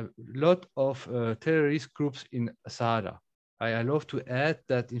a lot of terrorist groups in Sahara. I love to add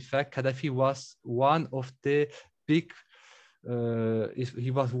that, in fact, Gaddafi was one of the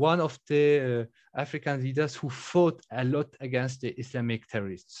African leaders who fought a lot against the Islamic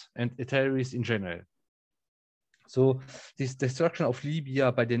terrorists and terrorists in general. So this destruction of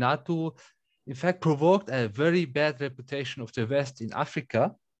Libya by the NATO, in fact, provoked a very bad reputation of the West in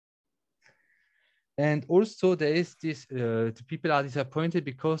Africa. And also there is this, the people are disappointed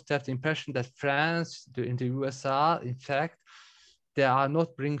because they have the impression that France and the USA, in fact, they are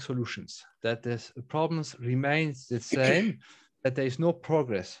not bringing solutions, that the problems remains the same, that there is no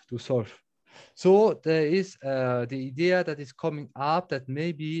progress to solve. So there is the idea that is coming up that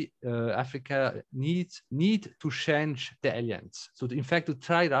maybe Africa need to change the alliance. So in fact, to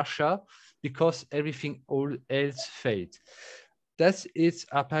try Russia because everything else failed. That is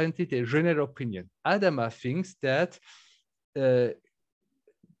apparently the general opinion. Adama thinks that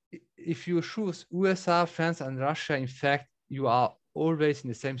if you choose USA, France, and Russia, in fact, you are always in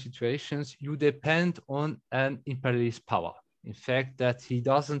the same situations. You depend on an imperialist power. In fact, that he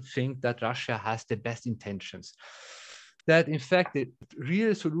doesn't think that Russia has the best intentions. That in fact, the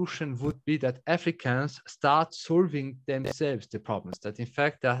real solution would be that Africans start solving themselves the problems. That in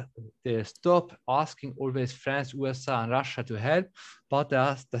fact, that they stop asking always France, USA, and Russia to help, but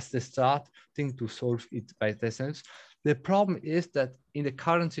that they start thinking to solve it by themselves. The problem is that in the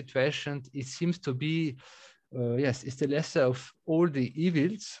current situation, it seems to be, yes, it's the lesser of all the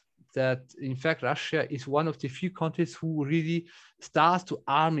evils, that in fact Russia is one of the few countries who really starts to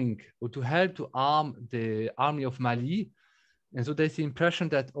arming or to help to arm the army of Mali. And so there's the impression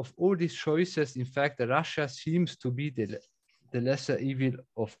that of all these choices, in fact, Russia seems to be the lesser evil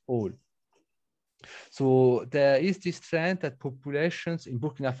of all. So there is this trend that populations in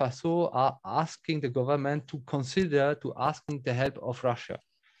Burkina Faso are asking the government to consider to asking the help of Russia.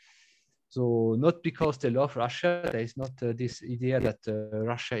 So not because they love Russia, there is not this idea that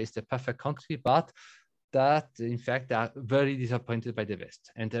Russia is the perfect country, but that in fact they are very disappointed by the West,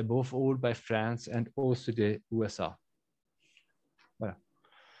 and above all by France and also the USA. Voilà.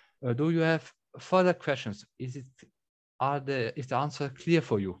 Do you have further questions? Is the answer clear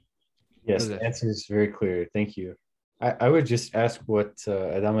for you? Yes, the answer is very clear. Thank you. I would just ask what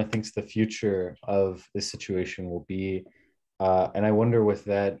Adama thinks the future of this situation will be. And I wonder with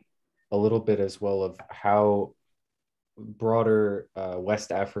that a little bit as well of how broader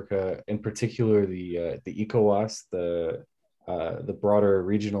West Africa, in particular the ECOWAS, the broader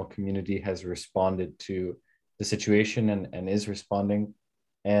regional community has responded to the situation and is responding,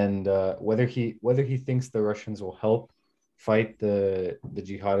 and whether he thinks the Russians will help fight the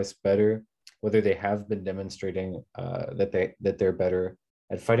jihadists better, whether they have been demonstrating that they're better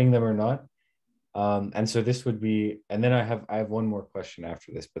at fighting them or not. And so this would be, and then I have one more question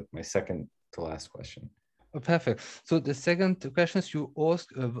after this, but my second to last question. Oh, perfect. So the second question you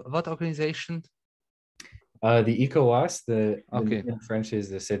asked, what organization? The ECOWAS, the okay. in French is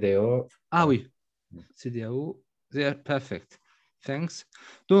the CEDEAO. Ah oui, CEDEAO, they're perfect. Thanks.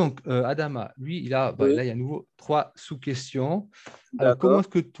 Donc, Adama, lui, il a, bah, là, il y a à nouveau 3 sous-questions. Alors, comment est-ce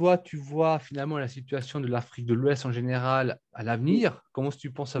que toi, tu vois finalement la situation de l'Afrique de l'Ouest en général à l'avenir? Comment est-ce que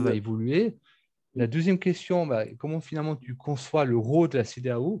tu penses que ça va évoluer? La deuxième question, bah, comment finalement tu conçois le rôle de la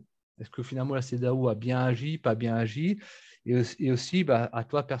CEDEAO? Est-ce que finalement la CEDEAO a bien agi, pas bien agi? Et aussi, bah, à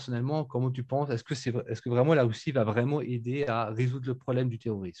toi personnellement, comment tu penses? Est-ce que vraiment la Russie va vraiment aider à résoudre le problème du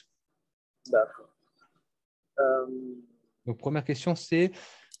terrorisme? D'accord. Donc, première question, c'est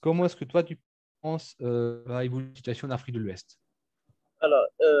comment est-ce que toi, tu penses va évoluer la situation en Afrique de l'Ouest? Alors,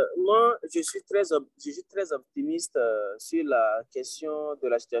 moi, je suis très optimiste sur la question de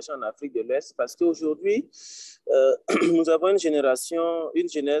la situation en Afrique de l'Ouest parce qu'aujourd'hui, nous avons une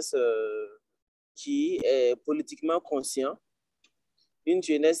jeunesse qui est politiquement consciente, une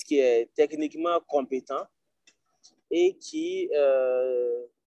jeunesse qui est techniquement compétente et qui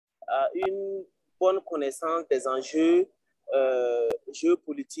a une bonne connaissance des enjeux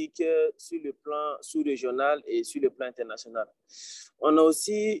géopolitiques sur le plan sous-régional et sur le plan international. On a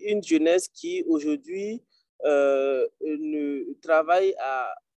aussi une jeunesse qui aujourd'hui travaille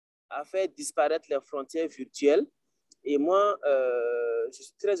à faire disparaître les frontières virtuelles. Et moi, je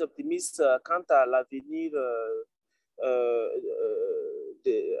suis très optimiste quant à l'avenir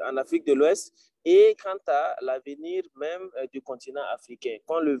en Afrique de l'Ouest et quant à l'avenir même du continent africain.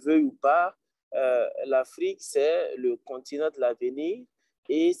 Qu'on le veuille ou pas, l'Afrique, c'est le continent de l'avenir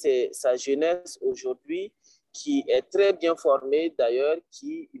et c'est sa jeunesse aujourd'hui qui est très bien formée d'ailleurs,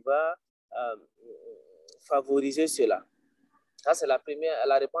 qui va favoriser cela. Ça, c'est la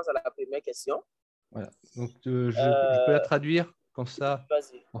réponse à la première question. Voilà. Donc, je peux la traduire comme ça.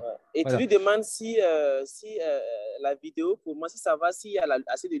 Vas-y. Ouais. Et voilà. Tu lui demandes si la vidéo, pour moi, si ça va, s'il y a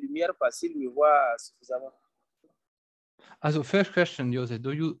assez de lumière, s'il me voit suffisamment. Also, first question, Jose,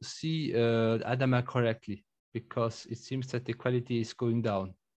 do you see Adama correctly? Because it seems that the quality is going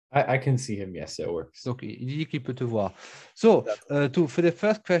down. I can see him, yes, it works. Donc, il dit qu'il peut te voir. So, for the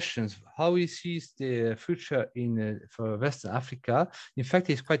first questions, how he sees the future for Western Africa, in fact,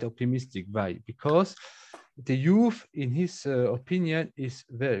 he's quite optimistic. Why? Because the youth, in his opinion, is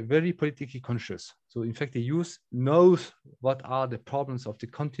very, very politically conscious. So, in fact, the youth knows what are the problems of the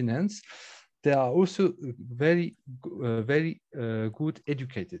continents. They are also very good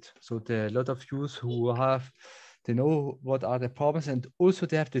educated. So there are a lot of youth who they know what are the problems, and also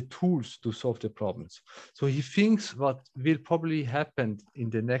they have the tools to solve the problems. So he thinks what will probably happen in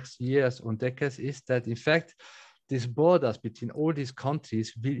the next years or decades is that, in fact, these borders between all these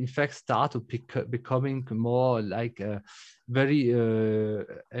countries will, in fact, start to becoming more like very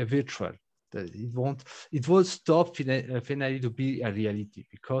virtual. it will stop finally to be a reality,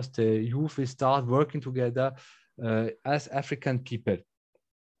 because the youth will start working together as African people.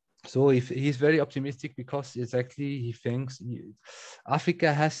 So if he's very optimistic, because exactly he thinks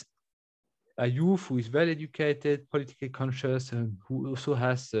Africa has a youth who is well educated, politically conscious, and who also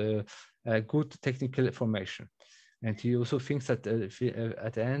has a good technical formation. And he also thinks that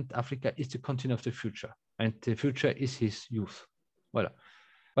at the end, Africa is the continent of the future, and the future is his youth. Voilà.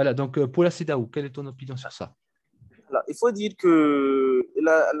 Voilà, donc pour la CEDEAO, quelle est ton opinion sur ça? Alors, il faut dire que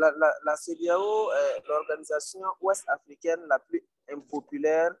la CEDEAO est l'organisation ouest-africaine la plus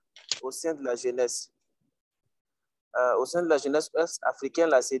impopulaire au sein de la jeunesse. Au sein de la jeunesse ouest-africaine,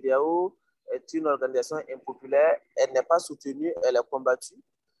 la CEDEAO est une organisation impopulaire. Elle n'est pas soutenue, elle est combattue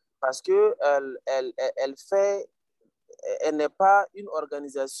parce qu'elle n'est pas une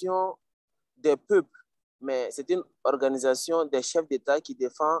organisation des peuples, mais c'est une organisation des chefs d'État qui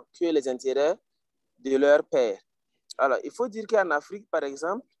défend que les intérêts de leur père. Alors, il faut dire qu'en Afrique, par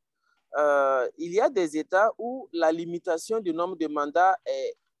exemple, il y a des États où la limitation du nombre de mandats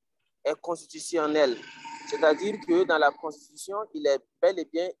est constitutionnelle. C'est-à-dire que dans la Constitution, il est bel et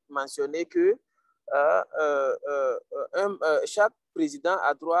bien mentionné que chaque président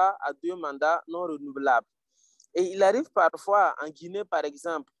a droit à 2 mandats non renouvelables. Et il arrive parfois en Guinée, par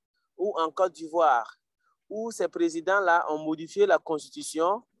exemple, ou en Côte d'Ivoire, où ces présidents-là ont modifié la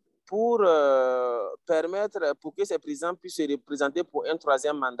Constitution pour permettre pour que ces présidents puissent se représenter pour un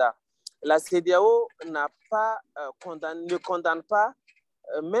 3e mandat. La CEDEAO ne condamne pas,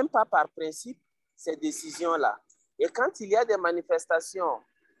 même pas par principe, ces décisions-là. Et quand il y a des manifestations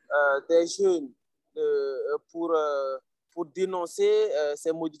des jeunes pour dénoncer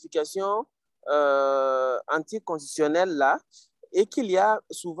ces modifications anticonstitutionnelles-là, et qu'il y a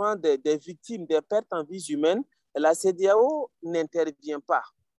souvent des victimes, des pertes en vies humaines, la CEDEAO n'intervient pas.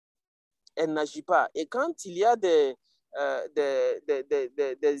 Elle n'agit pas. Et quand il y a des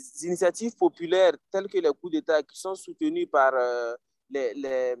initiatives populaires telles que les coups d'État qui sont soutenus par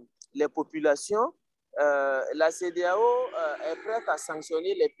les populations, la CEDEAO est prête à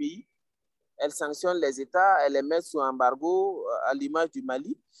sanctionner les pays. Elle sanctionne les États, elle les met sous embargo à l'image du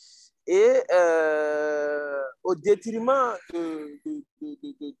Mali. Et au détriment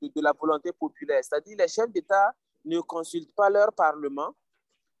de la volonté populaire. C'est-à-dire les chefs d'État ne consultent pas leur Parlement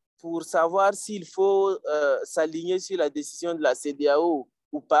pour savoir s'il faut s'aligner sur la décision de la CEDEAO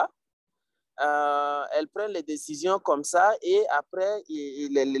ou pas. Elles prennent les décisions comme ça et après,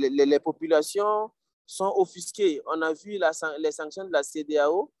 les populations sont offusquées. On a vu les sanctions de la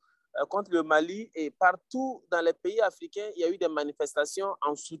CEDEAO contre le Mali et partout dans les pays africains, il y a eu des manifestations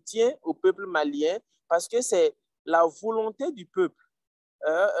en soutien au peuple malien parce que c'est la volonté du peuple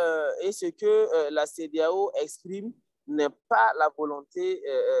et ce que la CEDEAO exprime n'est pas la volonté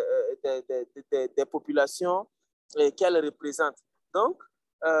des populations qu'elle représente. Donc,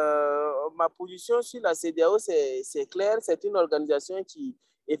 ma position sur la CEDEAO, c'est clair, c'est une organisation qui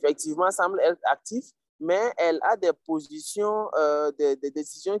effectivement semble être active, mais elle a des positions, des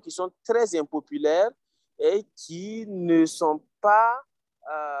décisions qui sont très impopulaires et qui ne sont pas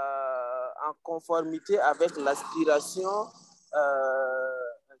en conformité avec l'aspiration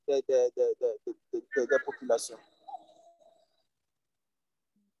des populations.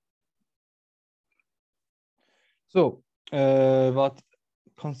 So, what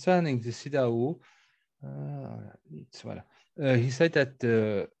concerning the CEDEAO, he said that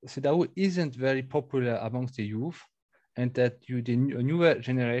the CEDEAO isn't very popular amongst the youth, and that the newer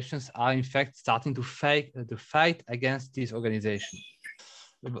generations are in fact starting to fight against this organization.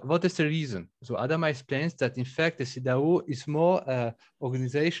 What is the reason? So Adama explains that in fact the CEDEAO is more an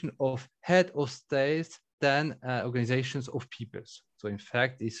organization of head of states than organizations of peoples. So in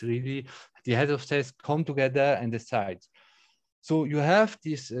fact, it's really the head of states come together and decide. So you have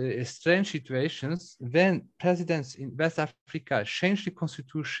these strange situations when presidents in West Africa change the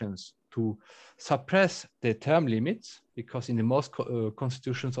constitutions to suppress the term limits, because in the most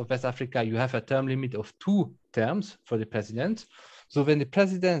constitutions of West Africa, you have a term limit of 2 terms for the president. So when the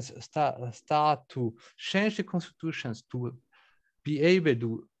presidents start to change the constitutions to be able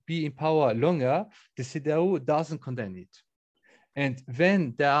to be in power longer, the CEDEAO doesn't condemn it. And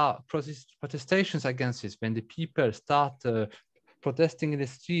when there are protestations against this, when the people start protesting in the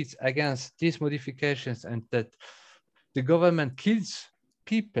streets against these modifications and that the government kills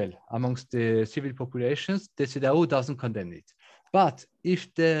people amongst the civil populations, the CEDEAO doesn't condemn it. But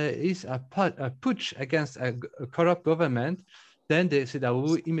if there is a putsch against a corrupt government, then the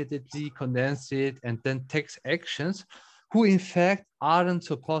CEDEAO immediately condemns it and then takes actions who in fact aren't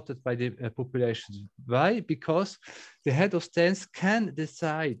supported by the populations. Why? Because the head of states can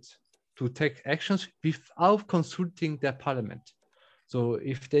decide to take actions without consulting their parliament. So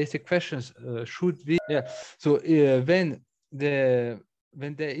if there is a question, should we? Yeah. So when there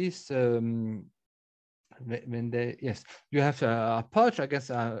is yes, you have a purge against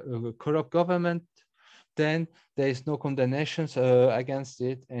a corrupt government, then there is no condemnations against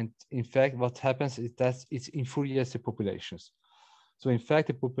it. And in fact, what happens is that it infuriates the populations. So in fact,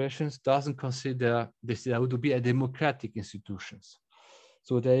 the populations doesn't consider this to be a democratic institutions.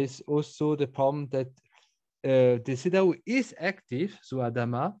 So there is also the problem that the CEDAW is active, so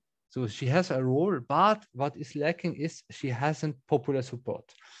Adama, so she has a role, but what is lacking is she hasn't popular support.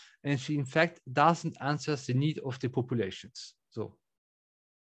 And she, in fact, doesn't answer the need of the populations. So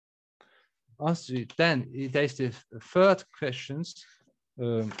ensuite, then there is the third questions.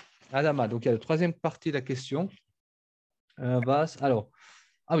 Adama, donc il y a la troisième partie de la question. Alors,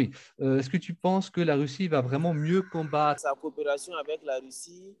 ah oui, est-ce que tu penses que la Russie va vraiment mieux combattre? Sa coopération avec la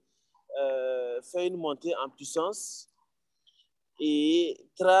Russie fait une montée en puissance et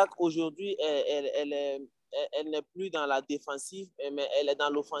Track aujourd'hui, elle n'est plus dans la défensive, mais elle est dans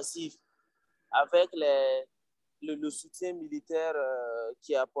l'offensive avec le soutien militaire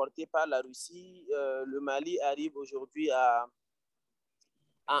qui est apporté par la Russie. Le Mali arrive aujourd'hui à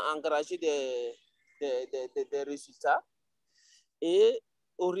engager des résultats et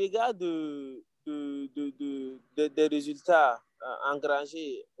au regard des résultats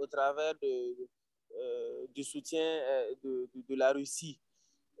engrangés au travers du soutien de la Russie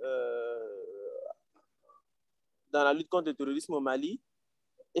dans la lutte contre le terrorisme au Mali,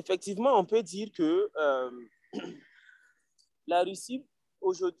 effectivement, on peut dire que la Russie,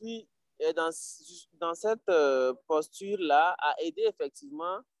 aujourd'hui, est dans cette posture-là à aider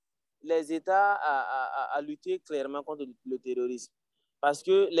effectivement les États à lutter clairement contre le terrorisme. Parce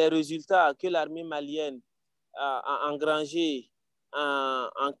que les résultats que l'armée malienne a engrangés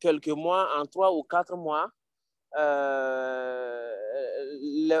en quelques mois, en 3 ou 4 mois,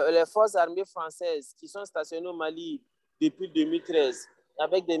 les forces armées françaises qui sont stationnées au Mali depuis 2013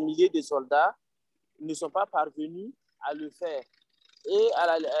 avec des milliers de soldats ne sont pas parvenus à le faire. Et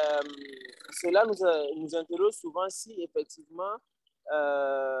cela nous interroge souvent si effectivement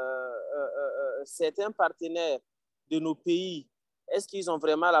certains partenaires de nos pays, est-ce qu'ils ont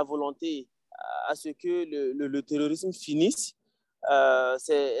vraiment la volonté à ce que le terrorisme finisse?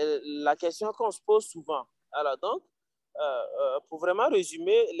 C'est la question qu'on se pose souvent. Alors donc, pour vraiment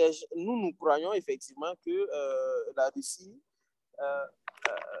résumer, nous croyons effectivement que la Russie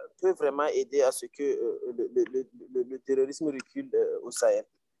peut vraiment aider à ce que le terrorisme recule au Sahel.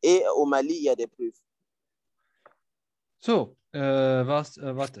 Et au Mali, il y a des preuves. So, what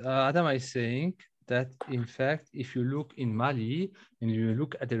Adama is saying, that in fact, if you look in Mali and you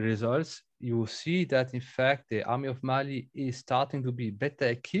look at the results, you will see that in fact the army of Mali is starting to be better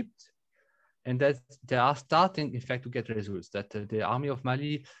equipped, and that they are starting, in fact, to get results. That the army of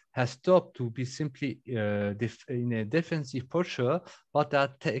Mali has stopped to be simply in a defensive posture, but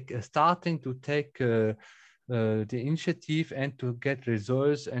they are starting to take the initiative and to get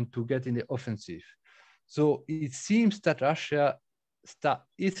results and to get in the offensive. So it seems that Russia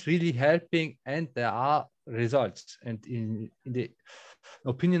is really helping, and there are results. And in the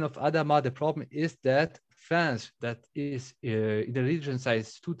opinion of Adama, the problem is that France, that is in the region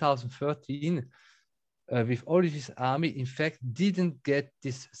since 2013, with all of his army, in fact, didn't get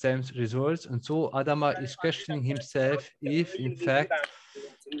these same results. And so Adama is questioning himself if, in fact,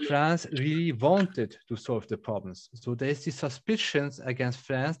 France really wanted to solve the problems. So there's these suspicions against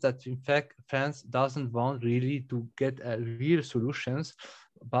France that, in fact, France doesn't want really to get real solutions,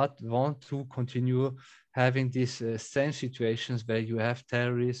 but want to continue having these same situations where you have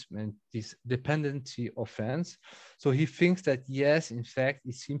terrorism and this dependency of France. So he thinks that, yes, in fact,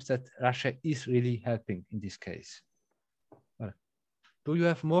 it seems that Russia is really helping in this case. Do you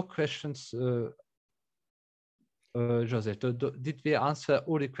have more questions, Joseph? Did we answer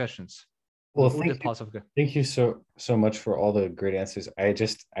all the questions? Well, thank you so much for all the great answers. I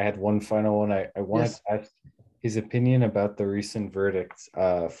had one final one. I wanted to ask his opinion about the recent verdict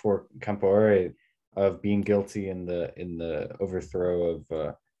for Compaoré of being guilty in the overthrow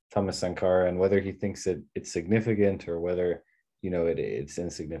of Thomas Sankara, and whether he thinks that it's significant or whether it's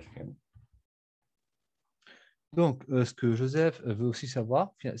insignificant. Donc, ce que Joseph veut aussi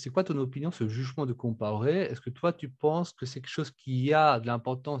savoir, c'est quoi ton opinion sur le jugement de Compaoré? Est-ce que toi, tu penses que c'est quelque chose qui a de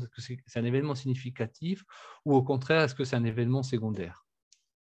l'importance? Est-ce que c'est un événement significatif, ou au contraire, est-ce que c'est un événement secondaire?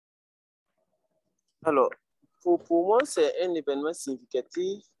 Alors, pour moi, c'est un événement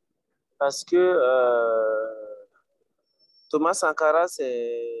significatif parce que Thomas Sankara,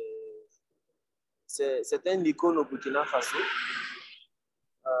 c'est un icône au Burkina Faso.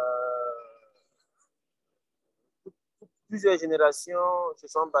 plusieurs générations se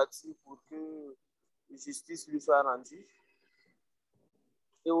sont battues pour que justice lui soit rendue.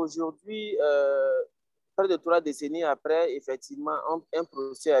 Et aujourd'hui, près de 3 décennies après, effectivement, un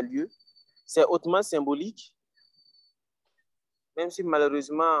procès a lieu. C'est hautement symbolique, même si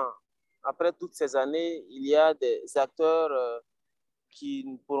malheureusement, après toutes ces années, il y a des acteurs qui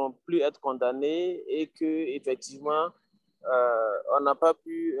ne pourront plus être condamnés et que effectivement, on n'a pas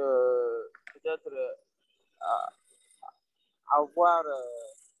pu peut-être avoir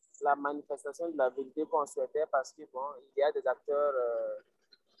la manifestation de la vérité qu'on souhaitait parce que bon, il y a des acteurs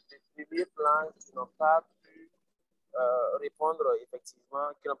de premier plan qui n'ont pas pu répondre effectivement,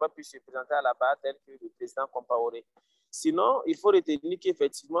 qui n'ont pas pu se présenter à la barre tel que le président Compaoré. Sinon, il faut retenir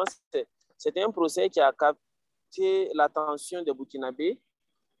qu'effectivement, c'était un procès qui a capté l'attention des Burkinabés.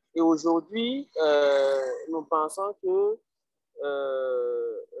 Et aujourd'hui, nous pensons que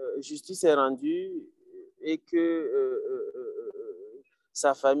justice est rendue et que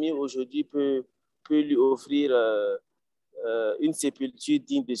sa famille aujourd'hui peut lui offrir une sépulture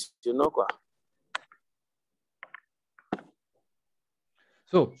digne de ce nom, quoi.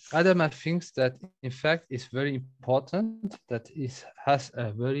 So Adama thinks that in fact it's very important that it has a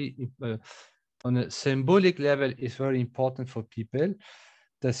very on a symbolic level is very important for people.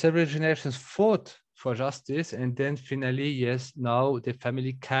 The several generations fought for justice, and then finally, yes, now the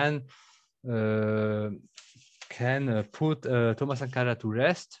family can put Thomas Sankara to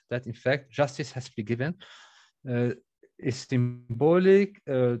rest. That in fact justice has been given. It's symbolic.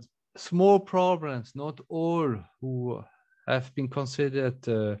 Small problems, not all who have been considered,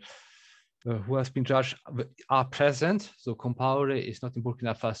 who has been judged are present. So Compaoré is not in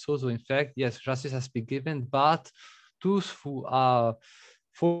Burkina Faso. So in fact, yes, justice has been given, but those who are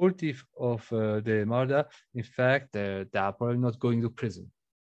faulty of the murder, in fact, they are probably not going to prison.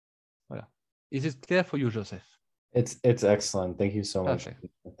 Voilà. Is it clear for you, Joseph? It's excellent. Thank you so much. Perfect.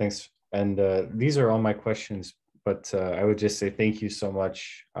 Thanks. And these are all my questions, but I would just say thank you so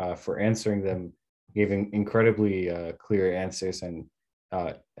much for answering them, giving incredibly clear answers and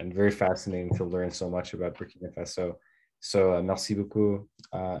very fascinating to learn so much about Burkina Faso. So merci beaucoup,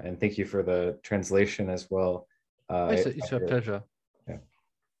 and thank you for the translation as well. It's a pleasure. Yeah.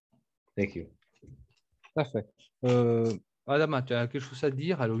 Thank you. Parfait. Adama, tu as quelque chose à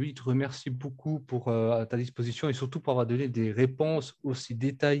dire? Alors oui, je te remercie beaucoup pour ta disposition et surtout pour avoir donné des réponses aussi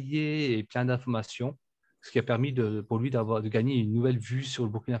détaillées et plein d'informations, ce qui a permis pour lui de gagner une nouvelle vue sur le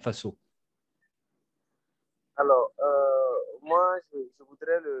Burkina Faso. Alors, moi, je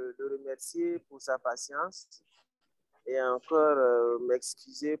voudrais le remercier pour sa patience et encore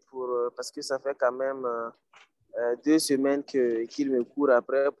m'excuser parce que ça fait quand même 2 semaines qu'il me court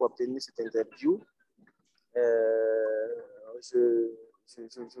après pour obtenir cette interview.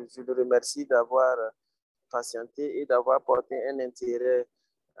 Je le remercie d'avoir patienté et d'avoir porté un intérêt,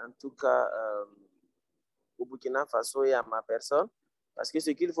 en tout cas, au Burkina Faso et à ma personne. Parce que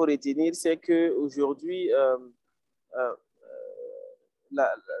ce qu'il faut retenir, c'est qu'aujourd'hui,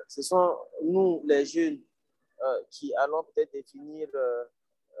 ce sont nous, les jeunes, qui allons peut-être définir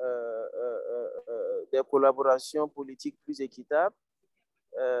des collaborations politiques plus équitables.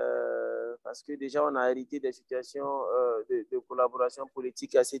 Parce que déjà, on a hérité des situations de collaboration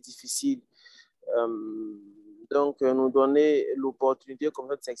politique assez difficiles. Donc, nous donner l'opportunité comme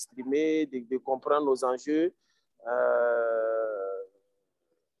ça de s'exprimer, de comprendre nos enjeux,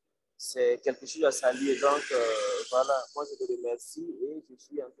 c'est quelque chose à saluer. Donc, voilà, moi, je te remercie et je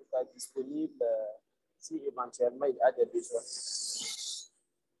suis en tout cas disponible si éventuellement il y a des besoins.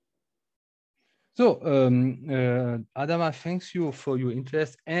 So, Adama thanks you for your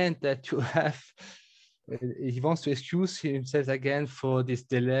interest and that you have, he wants to excuse himself again for this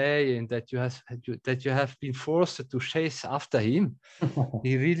delay and that you have been forced to chase after him.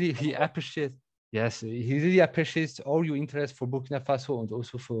 He appreciates, yes, he really appreciates all your interest for Burkina Faso and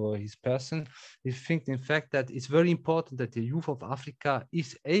also for his person. He thinks, in fact, that it's very important that the youth of Africa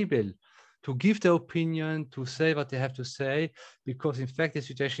is able to give their opinion, to say what they have to say, because in fact the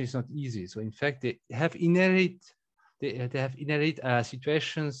situation is not easy. So in fact they have inherit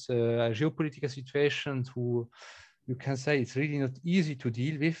situations, geopolitical situations who you can say it's really not easy to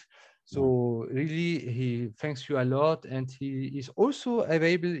deal with. So really he thanks you a lot, and he is also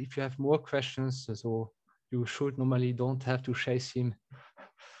available if you have more questions. So you should normally don't have to chase him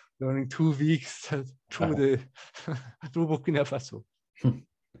during 2 weeks through through Burkina Faso.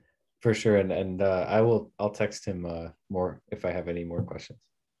 For sure, and I'll text him more if I have any more questions.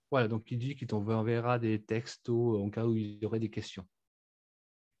 Voilà, donc il dit qu'il t'enverra des textos en cas où il y aurait des questions.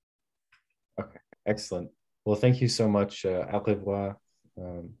 Okay, excellent. Well, thank you so much. Au revoir.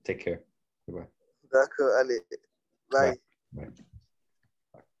 Take care. Goodbye. D'accord, allez. Bye. Bye.